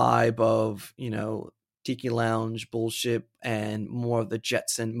that vibe of, you know, tiki lounge bullshit and more of the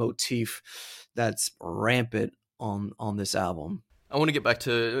Jetson motif that's rampant on this album. I want to get back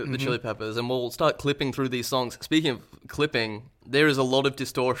to the Chili Peppers, and we'll start clipping through these songs. Speaking of clipping, there is a lot of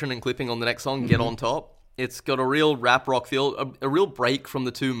distortion and clipping on the next song, Get On Top. It's got a real rap rock feel, a real break from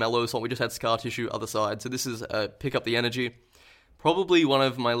the two mellow songs. We just had Scar Tissue, Other Side. So this is Pick Up the Energy. Probably one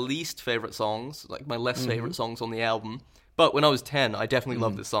of my least favorite songs, like my less favorite songs on the album. But when I was 10, I definitely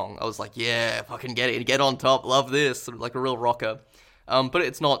loved this song. I was like, yeah, fucking get it, get on top, love this, sort of like a real rocker. But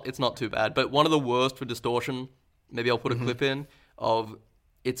it's not too bad. But one of the worst for distortion, maybe I'll put a clip in, of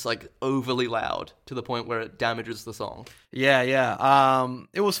it's like overly loud to the point where it damages the song. Yeah.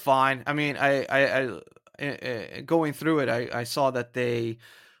 It was fine. I mean, I going through it, I saw that they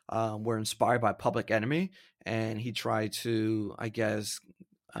were inspired by Public Enemy, and he tried to, I guess,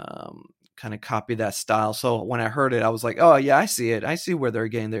 kind of copy that style. So when I heard it, I was like, oh yeah, I see it. I see where they're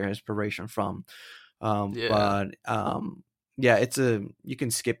getting their inspiration from. But it's you can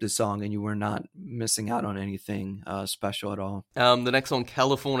skip this song and you were not missing out on anything special at all. The next song,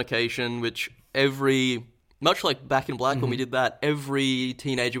 Californication, which much like Back in Black when we did that, every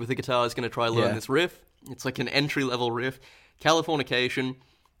teenager with a guitar is going to try to learn this riff. It's like an entry-level riff. Californication.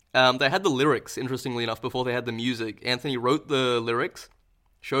 They had the lyrics, interestingly enough, before they had the music. Anthony wrote the lyrics,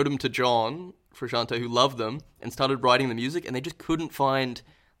 showed them to John Frusciante, who loved them, and started writing the music, and they just couldn't find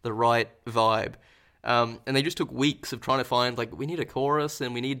the right vibe. And they just took weeks of trying to find, like, we need a chorus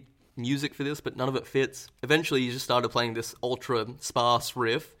and we need music for this, but none of it fits. Eventually, he just started playing this ultra sparse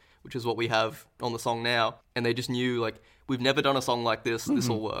riff, which is what we have on the song now, and they just knew, like, we've never done a song like this, this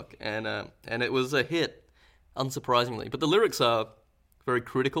will work. And it was a hit, unsurprisingly. But the lyrics are very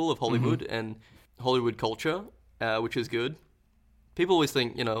critical of Hollywood and Hollywood culture, which is good. People always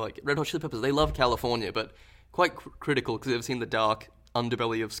think, you know, like, Red Hot Chili Peppers, they love California, but quite critical because they've seen the dark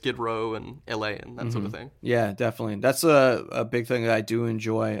underbelly of Skid Row and LA and that sort of thing. Yeah, definitely. That's a big thing that I do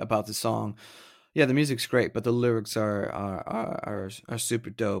enjoy about the song. Yeah, the music's great, but the lyrics are super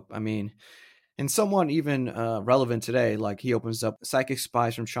dope. I mean, and somewhat even relevant today. Like, he opens up, psychic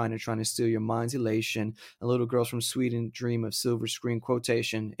spies from China trying to steal your mind's elation, and little girls from Sweden dream of silver screen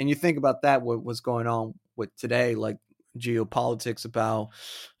quotation. And you think about that, what's going on with today, like geopolitics about,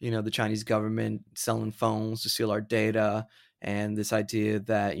 you know, the Chinese government selling phones to steal our data, and this idea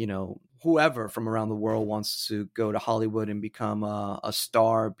that, you know, whoever from around the world wants to go to Hollywood and become a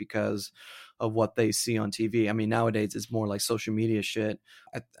star because of what they see on TV. I mean, nowadays it's more like social media shit.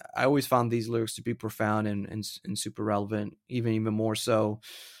 I always found these lyrics to be profound and super relevant, even more so.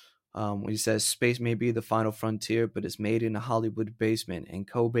 When he says, space may be the final frontier, but it's made in a Hollywood basement. And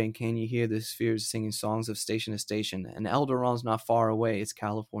Cobain, can you hear the spheres singing songs of station to station? And Eldoron's not far away. It's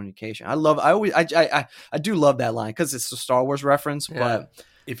Californication. I do love that line because it's a Star Wars reference, but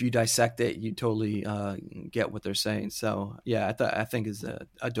if you dissect it, you totally get what they're saying. So yeah, I think it's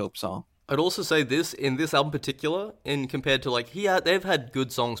a dope song. I'd also say this, in this album in particular, in compared to like, they've had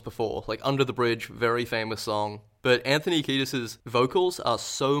good songs before, like Under the Bridge, very famous song. But Anthony Kiedis' vocals are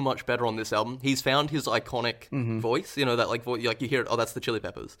so much better on this album. He's found his iconic voice, you know, that like voice, like you hear it, oh, that's the Chili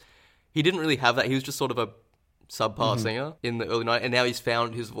Peppers. He didn't really have that. He was just sort of a subpar singer in the early 90s, and now he's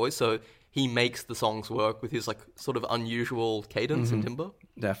found his voice, so he makes the songs work with his like sort of unusual cadence and timbre.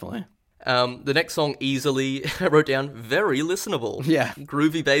 Definitely. The next song, Easily, I wrote down, very listenable. Yeah.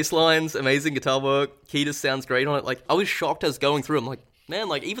 Groovy bass lines, amazing guitar work, Kiedis sounds great on it. Like, I was shocked as going through, I'm like, man,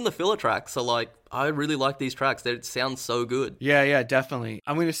 like, even the filler tracks are like, I really like these tracks. They sound so good. Yeah, definitely.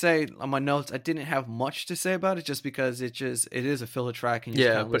 I'm going to say on my notes, I didn't have much to say about it just because it is a filler track and you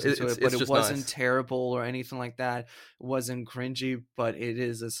just kind of listen to it. But it wasn't terrible or anything like that. It wasn't cringy, but it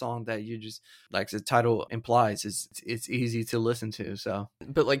is a song that you just, like the title implies, it's easy to listen to. So,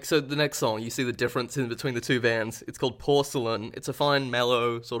 but like, so the next song, you see the difference in between the two bands. It's called Porcelain. It's a fine,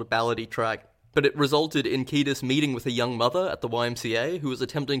 mellow, sort of ballady track. But it resulted in Kiedis meeting with a young mother at the YMCA who was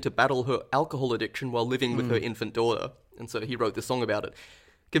attempting to battle her alcohol addiction while living with her infant daughter. And so he wrote this song about it.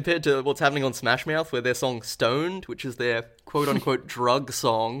 Compared to what's happening on Smash Mouth, where their song Stoned, which is their quote-unquote drug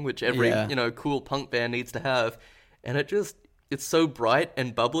song, which every, cool punk band needs to have. And it's so bright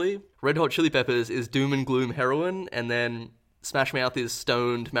and bubbly. Red Hot Chili Peppers is doom and gloom heroin, and then Smash Mouth is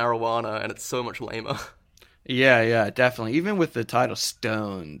stoned marijuana, and it's so much lamer. Yeah, definitely. Even with the title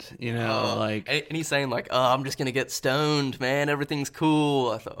Stoned, you know, like... And he's saying, like, oh, I'm just gonna get stoned, man, everything's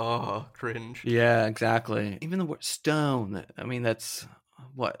cool. I thought, oh, cringe. Yeah, exactly. Even the word stone, I mean, that's,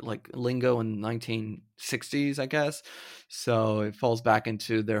 what, like lingo in the 1960s, I guess? So it falls back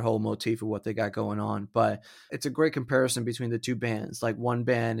into their whole motif of what they got going on. But it's a great comparison between the two bands. Like, one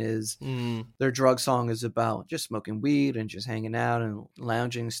band is, their drug song is about just smoking weed and just hanging out and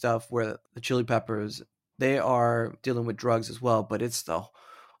lounging stuff, where the Chili Peppers... they are dealing with drugs as well, but it's a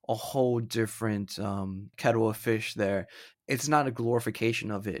whole different kettle of fish there. It's not a glorification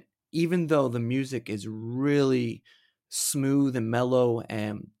of it. Even though the music is really smooth and mellow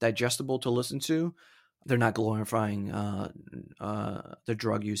and digestible to listen to, they're not glorifying the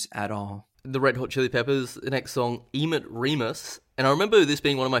drug use at all. The Red Hot Chili Peppers, the next song, Emit Remus. And I remember this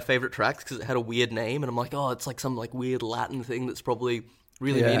being one of my favorite tracks because it had a weird name. And I'm like, oh, it's like some like weird Latin thing that's probably...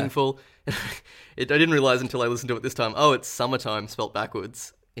 really meaningful. I didn't realize until I listened to it this time. Oh, it's Summertime spelt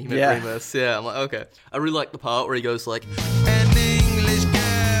backwards. Emit Remus. Yeah, I'm like, okay. I really like the part where he goes like, An English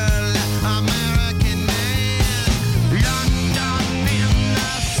girl, American man, London in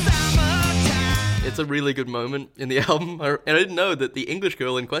the summertime. it's a really good moment in the album. And I didn't know that the English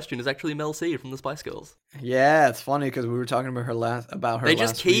girl in question is actually Mel C from the Spice Girls. Yeah, it's funny because we were talking about her last They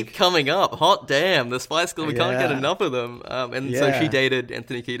just keep week. coming up. Hot damn, the Spice Girls. We can't get enough of them. So she dated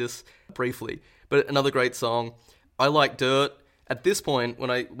Anthony Kiedis briefly. But another great song. I Like Dirt. At this point,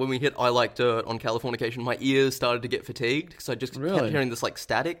 when we hit I Like Dirt on Californication, my ears started to get fatigued because I just kept hearing this like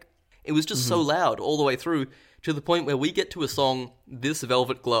static. It was just so loud all the way through to the point where we get to a song, This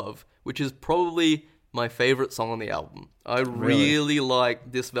Velvet Glove, which is probably my favorite song on the album. I really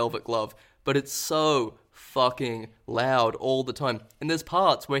like This Velvet Glove, but it's so fucking loud all the time. And there's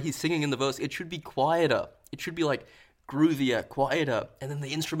parts where he's singing in the verse, it should be quieter. It should be like groovier, quieter, and then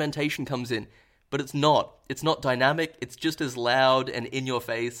the instrumentation comes in. But it's not. It's not dynamic. It's just as loud and in your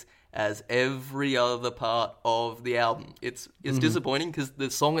face as every other part of the album. It's disappointing because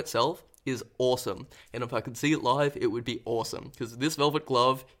the song itself is awesome. And if I could see it live, it would be awesome. Because This Velvet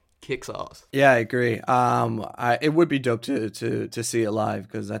Glove kicks ass. Yeah, I agree. It would be dope to see it live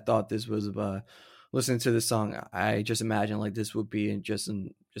because I thought this was listening to this song. I just imagine like this would be just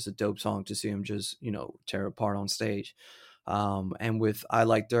a dope song to see him just tear apart on stage. And with I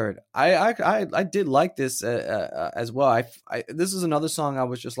Like Dirt, I did like this as well. This is another song I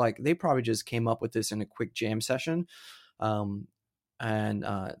was just like, they probably just came up with this in a quick jam session. And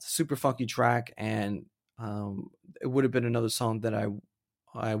it's a super funky track, and it would have been another song that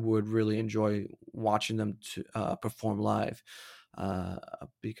I would really enjoy watching them to perform live,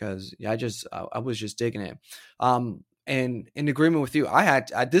 because I was just digging it. And in agreement with you,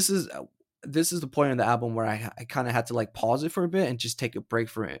 this is this is the point in the album where I kind of had to like pause it for a bit and just take a break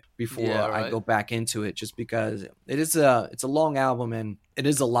from it before Yeah, I right. go back into it, just because it's a long album and it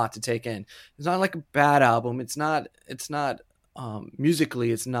is a lot to take in. It's not like a bad album. It's not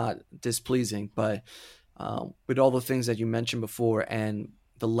musically it's not displeasing, but with all the things that you mentioned before and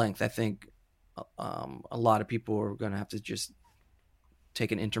the length, I think a lot of people are gonna have to just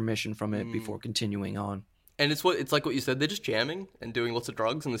take an intermission from it before continuing on. And it's like what you said. They're just jamming and doing lots of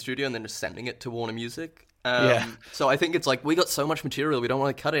drugs in the studio, and then just sending it to Warner Music. Yeah. So I think it's like we got so much material, we don't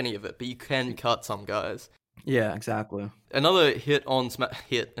want to cut any of it, but you can cut some guys. Yeah, exactly. Another hit on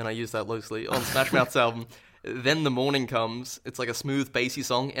hit, and I use that loosely, on Smash Mouth's album. Then the Morning Comes. It's like a smooth, bassy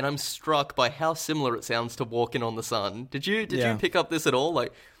song, and I'm struck by how similar it sounds to Walking on the Sun. Did you pick up this at all?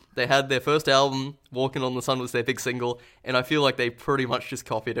 Like, they had their first album, Walking on the Sun was their big single, and I feel like they pretty much just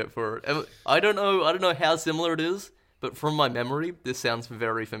copied it for it. I don't know how similar it is, but from my memory, this sounds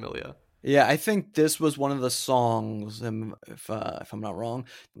very familiar. Yeah, I think this was one of the songs, if I'm not wrong,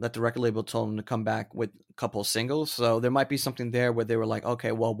 that the record label told them to come back with a couple of singles. So there might be something there where they were like,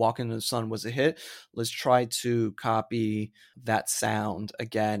 okay, well, Walking in the Sun was a hit. Let's try to copy that sound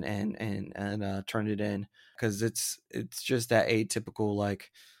again and turn it in, because it's just that atypical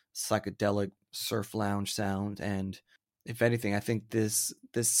like psychedelic surf lounge sound. And if anything, I think this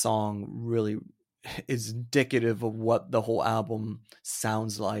song really is indicative of what the whole album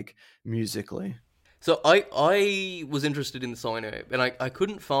sounds like musically. So I was interested in the song anyway, and I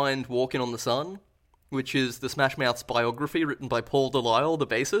couldn't find Walking on the Sun, which is the Smash Mouth's biography written by Paul Delisle, the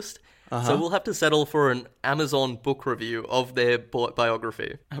bassist. So we'll have to settle for an Amazon book review of their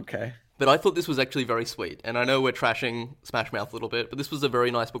biography. Okay. But I thought this was actually very sweet, and I know we're trashing Smash Mouth a little bit, but this was a very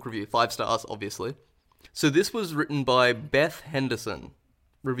nice book review. 5 stars, obviously. So this was written by Beth Henderson,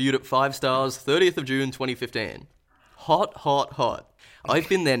 reviewed at 5 stars, 30th of June 2015. Hot, hot, hot. I've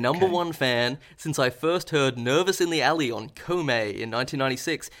been their number one fan since I first heard Nervous in the Alley on Kome in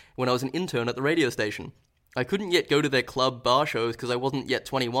 1996 when I was an intern at the radio station. I couldn't yet go to their club bar shows because I wasn't yet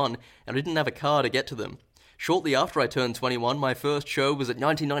 21 and I didn't have a car to get to them. Shortly after I turned 21, my first show was at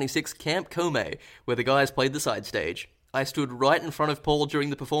 1996 Camp Kome, where the guys played the side stage. I stood right in front of Paul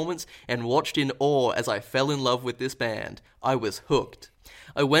during the performance and watched in awe as I fell in love with this band. I was hooked.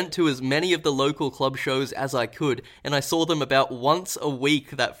 I went to as many of the local club shows as I could, and I saw them about once a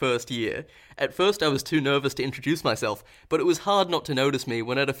week that first year. At first I was too nervous to introduce myself, but it was hard not to notice me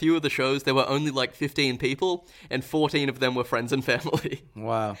when at a few of the shows there were only like 15 people, and 14 of them were friends and family.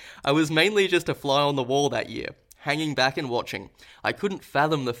 Wow. I was mainly just a fly on the wall that year, hanging back and watching. I couldn't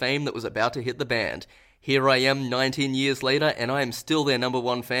fathom the fame that was about to hit the band. Here I am 19 years later, and I am still their number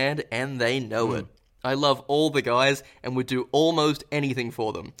one fan, and they know it. I love all the guys, and would do almost anything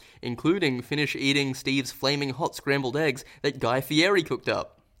for them, including finish eating Steve's flaming hot scrambled eggs that Guy Fieri cooked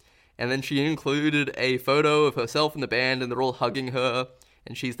up. And then she included a photo of herself and the band, and they're all hugging her,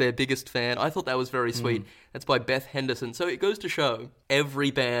 and she's their biggest fan. I thought that was very sweet. That's by Beth Henderson. So it goes to show, every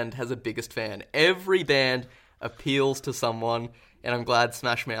band has a biggest fan. Every band appeals to someone, and I'm glad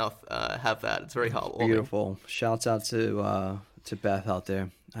Smash Mouth have that. It's very heartwarming. Beautiful. Shouts out to Beth out there.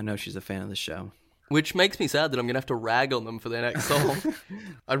 I know she's a fan of the show. Which makes me sad that I'm going to have to rag on them for their next song.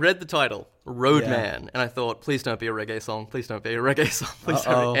 I read the title, Roadman, and I thought, please don't be a reggae song. Please don't be a reggae song. Please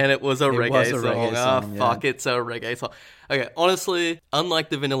don't. And it was a reggae song. Fuck, it's a reggae song. Okay, honestly, unlike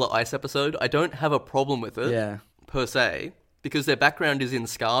the Vanilla Ice episode, I don't have a problem with it, per se, because their background is in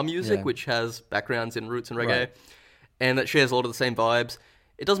ska music, which has backgrounds in roots and reggae, and that shares a lot of the same vibes.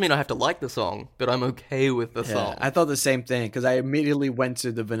 It doesn't mean I have to like the song, but I'm okay with the song. I thought the same thing, because I immediately went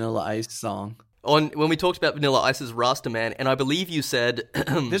to the Vanilla Ice song. When we talked about Vanilla Ice's Rasta Man, and I believe you said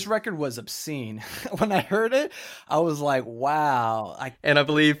this record was obscene. When I heard it, I was like, "Wow!" And I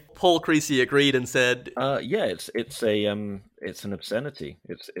believe Paul Creasy agreed and said, "Yeah, it's an obscenity.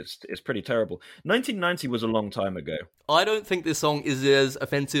 It's pretty terrible." 1990 was a long time ago. I don't think this song is as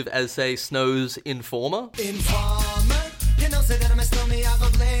offensive as, say, Snow's Informer.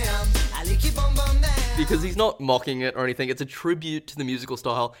 Because he's not mocking it or anything, it's a tribute to the musical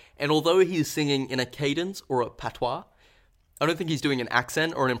style, and although he's singing in a cadence or a patois, I don't think he's doing an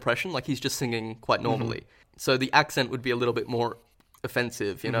accent or an impression, like he's just singing quite normally. So the accent would be a little bit more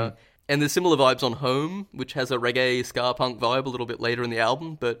offensive, you know? And there's similar vibes on Home, which has a reggae ska punk vibe a little bit later in the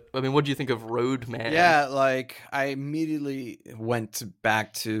album, but, I mean, what do you think of Roadman? Yeah, like, I immediately went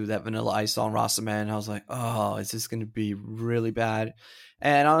back to that Vanilla Ice song, Rasta Man, and I was like, oh, is this going to be really bad?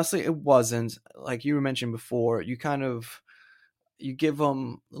 And honestly, it wasn't. Like you were mentioning before, you give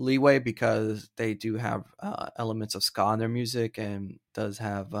them leeway because they do have elements of ska in their music and does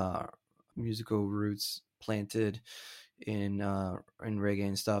have musical roots planted in reggae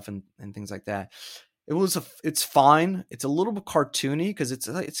and stuff and things like that. It's fine. It's a little bit cartoony because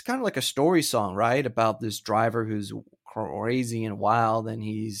it's kind of like a story song, right? About this driver who's crazy and wild, and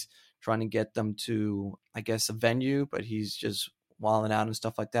he's trying to get them to, I guess, a venue, but he's just wilding out and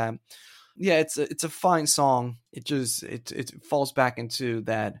stuff like that. Yeah, it's a fine song. It falls back into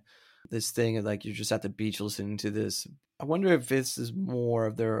this thing of like you're just at the beach listening to this. I wonder if this is more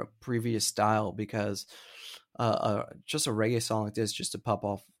of their previous style, because just a reggae song like this just to pop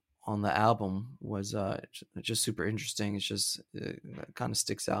off on the album was just super interesting. It's just it kind of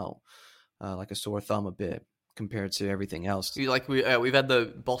sticks out like a sore thumb a bit compared to everything else. We've had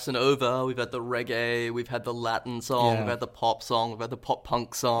the bossa nova, we've had the reggae, we've had the Latin song, we've had the pop song, we've had the pop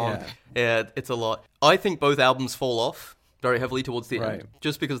punk song. Yeah, it's a lot. I think both albums fall off very heavily towards the end,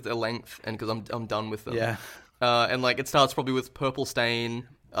 just because of their length and because I'm done with them. Yeah. And like it starts probably with Purple Stain.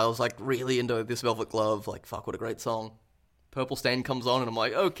 I was like really into This Velvet Glove. Like, fuck, what a great song. Purple Stain comes on and I'm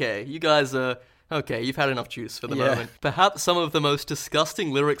like, okay, you guys are... Okay, you've had enough juice for the moment. Perhaps some of the most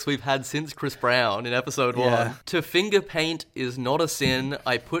disgusting lyrics we've had since Chris Brown in episode 1. To finger paint is not a sin.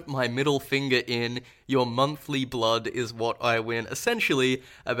 I put my middle finger in. Your monthly blood is what I win. Essentially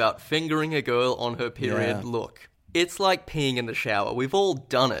about fingering a girl on her period. Look, it's like peeing in the shower. We've all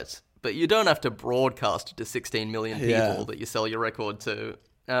done it. But you don't have to broadcast it to 16 million people that you sell your record to.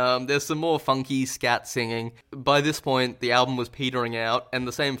 There's some more funky scat singing. By this point, the album was petering out, and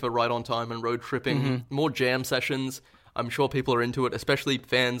the same for Right on Time and Road Tripping. More jam sessions. I'm sure people are into it, especially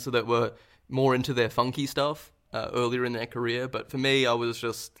fans that were more into their funky stuff earlier in their career. But for me, I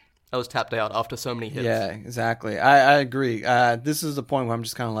was tapped out after so many hits. Yeah, exactly. I agree. This is the point where I'm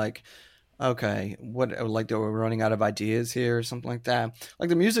just kind of like, okay, what, like, we're running out of ideas here or something like that. Like,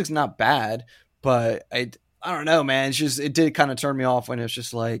 the music's not bad, but I don't know, man. It did kind of turn me off when it was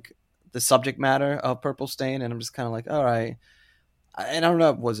just like the subject matter of Purple Stain, and I'm just kind of like, all right. And I don't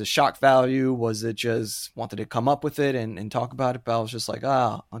know, was it shock value? Was it just wanted to come up with it and talk about it? But I was just like,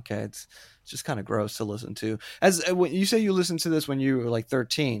 okay, it's just kind of gross to listen to. As when you say you listened to this when you were like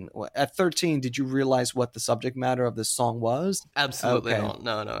 13, at 13, did you realize what the subject matter of this song was? Absolutely not.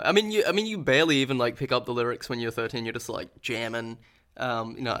 No. I mean, you barely even like pick up the lyrics when you're 13. You're just like jamming.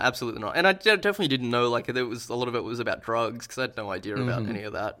 Absolutely not. And I definitely didn't know, like, there was a lot of it was about drugs, because I had no idea about any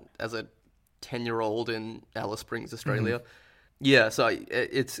of that as a 10-year-old in Alice Springs, Australia. Yeah, so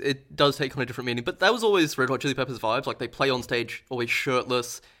it does take on a different meaning. But that was always Red Hot Chili Peppers vibes. Like, they play on stage always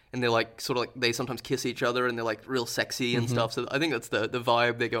shirtless, and they're like, sort of like, they sometimes kiss each other, and they're like real sexy and stuff. So I think that's the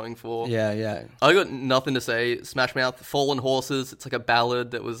vibe they're going for. Yeah. I got nothing to say. Smash Mouth, Fallen Horses. It's like a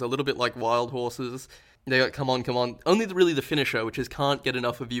ballad that was a little bit like Wild Horses. They got Come On, Come On. Only really the finisher, which is Can't Get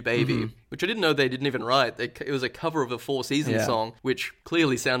Enough of You, Baby, which I didn't know they didn't even write. It was a cover of a Four Seasons song, which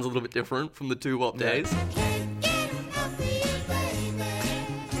clearly sounds a little bit different from the Doo Wop days.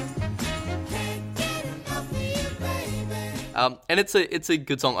 And it's a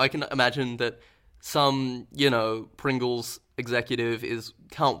good song. I can imagine that some, Pringles executive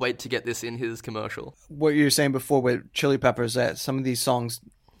can't wait to get this in his commercial. What you were saying before with Chili Peppers, that some of these songs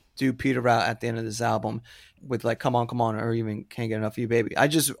do peter out at the end of this album with like Come On, Come On, or even Can't Get Enough of You, Baby.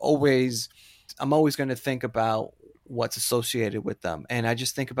 I'm always going to think about what's associated with them. And I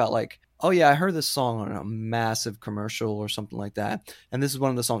just think about like, oh yeah, I heard this song on a massive commercial or something like that. And this is one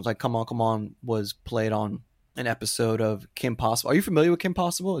of the songs, like Come On, Come On was played on an episode of Kim Possible. Are you familiar with Kim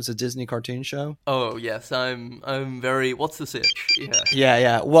Possible? It's a Disney cartoon show. Oh yes, I'm very. What's the sitch?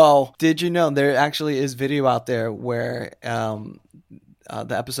 Yeah. Well, did you know there actually is video out there where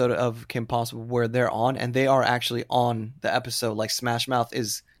the episode of Kim Possible where they're on, and they are actually on the episode. Like Smash Mouth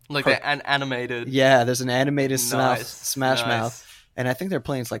is like an animated. Yeah, there's an animated Smash Mouth. And I think they're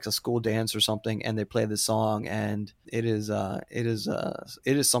playing like a school dance or something, and they play the song, and it is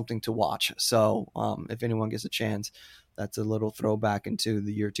something to watch. So if anyone gets a chance, that's a little throwback into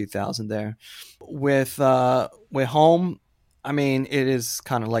the year 2000 there. With Home, I mean, it is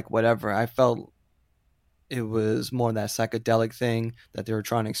kind of like whatever. I felt it was more that psychedelic thing that they were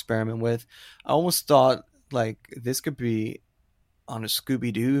trying to experiment with. I almost thought like this could be on a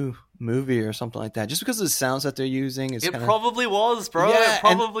Scooby-Doo movie or something like that, just because of the sounds that they're using. Probably was, bro. Yeah, it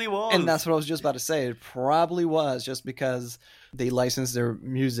probably was. And that's what I was just about to say. It probably was, just because they licensed their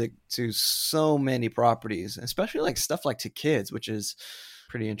music to so many properties, especially like stuff like to kids, which is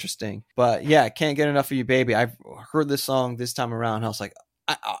pretty interesting. But yeah, Can't Get Enough of You, Baby. I've heard this song this time around. I was like,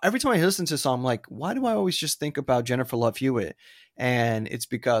 every time I listen to a song, I'm like, why do I always just think about Jennifer Love Hewitt? And it's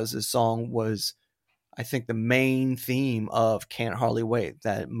because this song was, I think, the main theme of Can't Hardly Wait,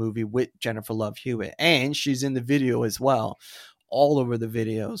 that movie with Jennifer Love Hewitt. And she's in the video as well. all over the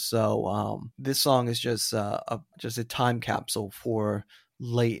video. So this song is just a time capsule for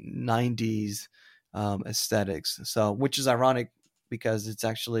late 90s aesthetics. So, which is ironic because it's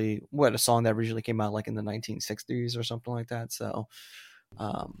actually a song that originally came out like in the 1960s or something like that. So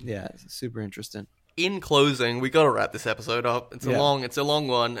yeah, it's super interesting. In closing, we got to wrap this episode up. It's a long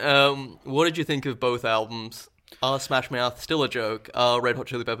one. What did you think of both albums? Are Smash Mouth still a joke? Are Red Hot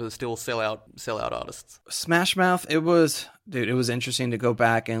Chili Peppers still sellout artists? Smash Mouth, it was interesting to go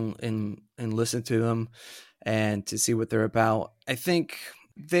back and listen to them and to see what they're about. I think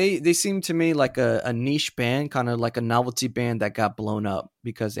they seem to me like a niche band, kind of like a novelty band that got blown up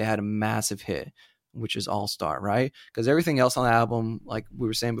because they had a massive hit, which is All Star, right? Because everything else on the album, like we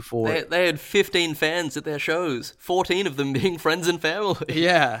were saying before, they had 15 fans at their shows, 14 of them being friends and family.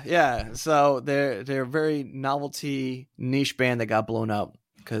 Yeah. So they're a very novelty niche band that got blown up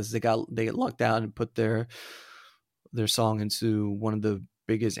because they got lucked out and put their song into one of the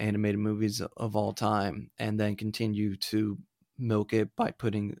biggest animated movies of all time, and then continue to milk it by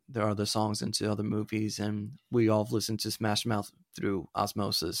putting their other songs into other movies. And we all have listened to Smash Mouth through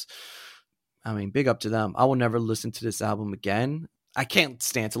osmosis. I mean, big up to them. I will never listen to this album again. I can't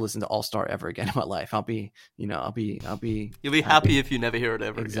stand to listen to All Star ever again in my life. I'll be You'll be happy if you never hear it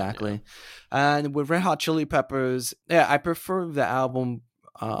ever exactly. again. And with Red Hot Chili Peppers, I prefer the album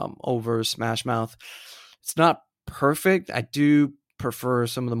over Smash Mouth. It's not perfect. I do prefer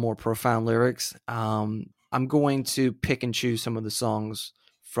some of the more profound lyrics. I'm going to pick and choose some of the songs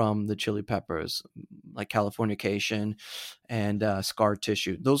from the Chili Peppers, like Californication and Scar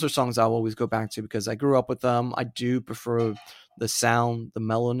Tissue. Those are songs I'll always go back to because I grew up with them. I do prefer the sound, the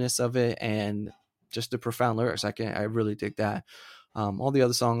mellowness of it, and just the profound lyrics. I really dig that. All the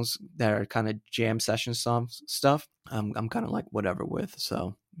other songs that are kind of jam session stuff, I'm kind of like whatever with.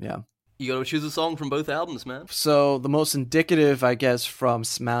 So yeah. You got to choose a song from both albums, man. So the most indicative, I guess, from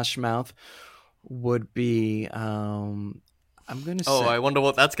Smash Mouth would be I'm gonna say. Oh, I wonder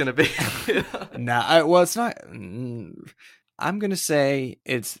what that's gonna be. Well, it's not. I'm gonna say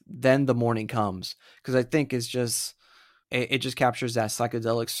it's Then the Morning Comes because I think it's just it just captures that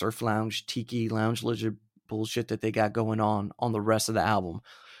psychedelic surf lounge, tiki lounge lizard bullshit that they got going on the rest of the album.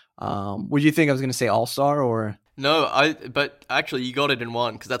 Would you think I was gonna say All Star or no? But actually, you got it in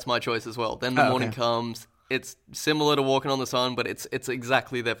one because that's my choice as well. Then the Morning Comes. It's similar to Walking on the Sun, but it's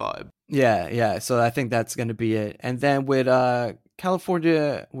exactly their vibe. Yeah. So I think that's going to be it. And then with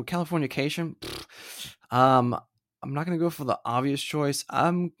Californication, I'm not going to go for the obvious choice.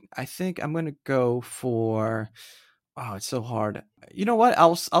 I think I'm going to go for. Oh, it's so hard. You know what?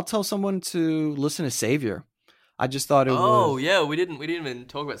 I'll tell someone to listen to Savior. I just thought it was. Oh yeah, we didn't even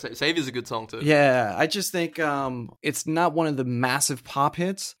talk about Savior's a good song too. Yeah, I just think it's not one of the massive pop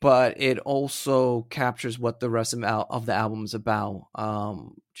hits, but it also captures what the rest of the album is about.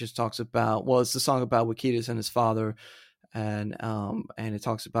 Just talks about it's the song about Wakitas and his father, and it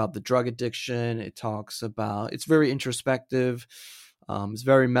talks about the drug addiction. It talks about it's very introspective. It's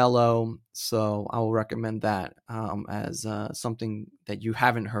very mellow, so I will recommend that as something that you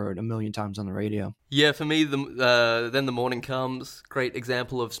haven't heard a million times on the radio. Yeah, for me, Then the Morning Comes, great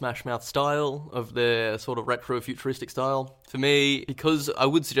example of Smash Mouth style, of their sort of retro futuristic style. For me, because I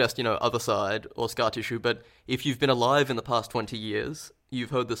would suggest, Other Side or Scar Tissue, but if you've been alive in the past 20 years, you've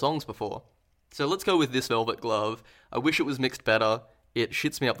heard the songs before. So let's go with This Velvet Glove. I wish it was mixed better. It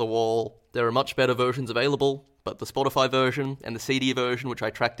shits me up the wall. There are much better versions available, but the Spotify version and the CD version, which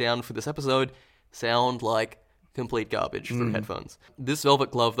I tracked down for this episode, sound like complete garbage through headphones. This Velvet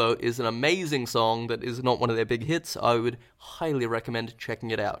Glove, though, is an amazing song that is not one of their big hits. I would highly recommend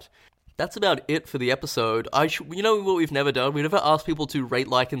checking it out. That's about it for the episode. You know what we've never done? We never asked people to rate,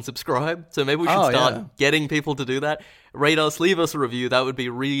 like, and subscribe. So maybe we should start getting people to do that. Rate us, leave us a review. That would be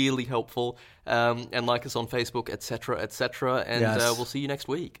really helpful. And like us on Facebook, etc., etc. And we'll see you next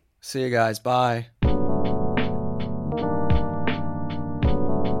week. See you guys. Bye.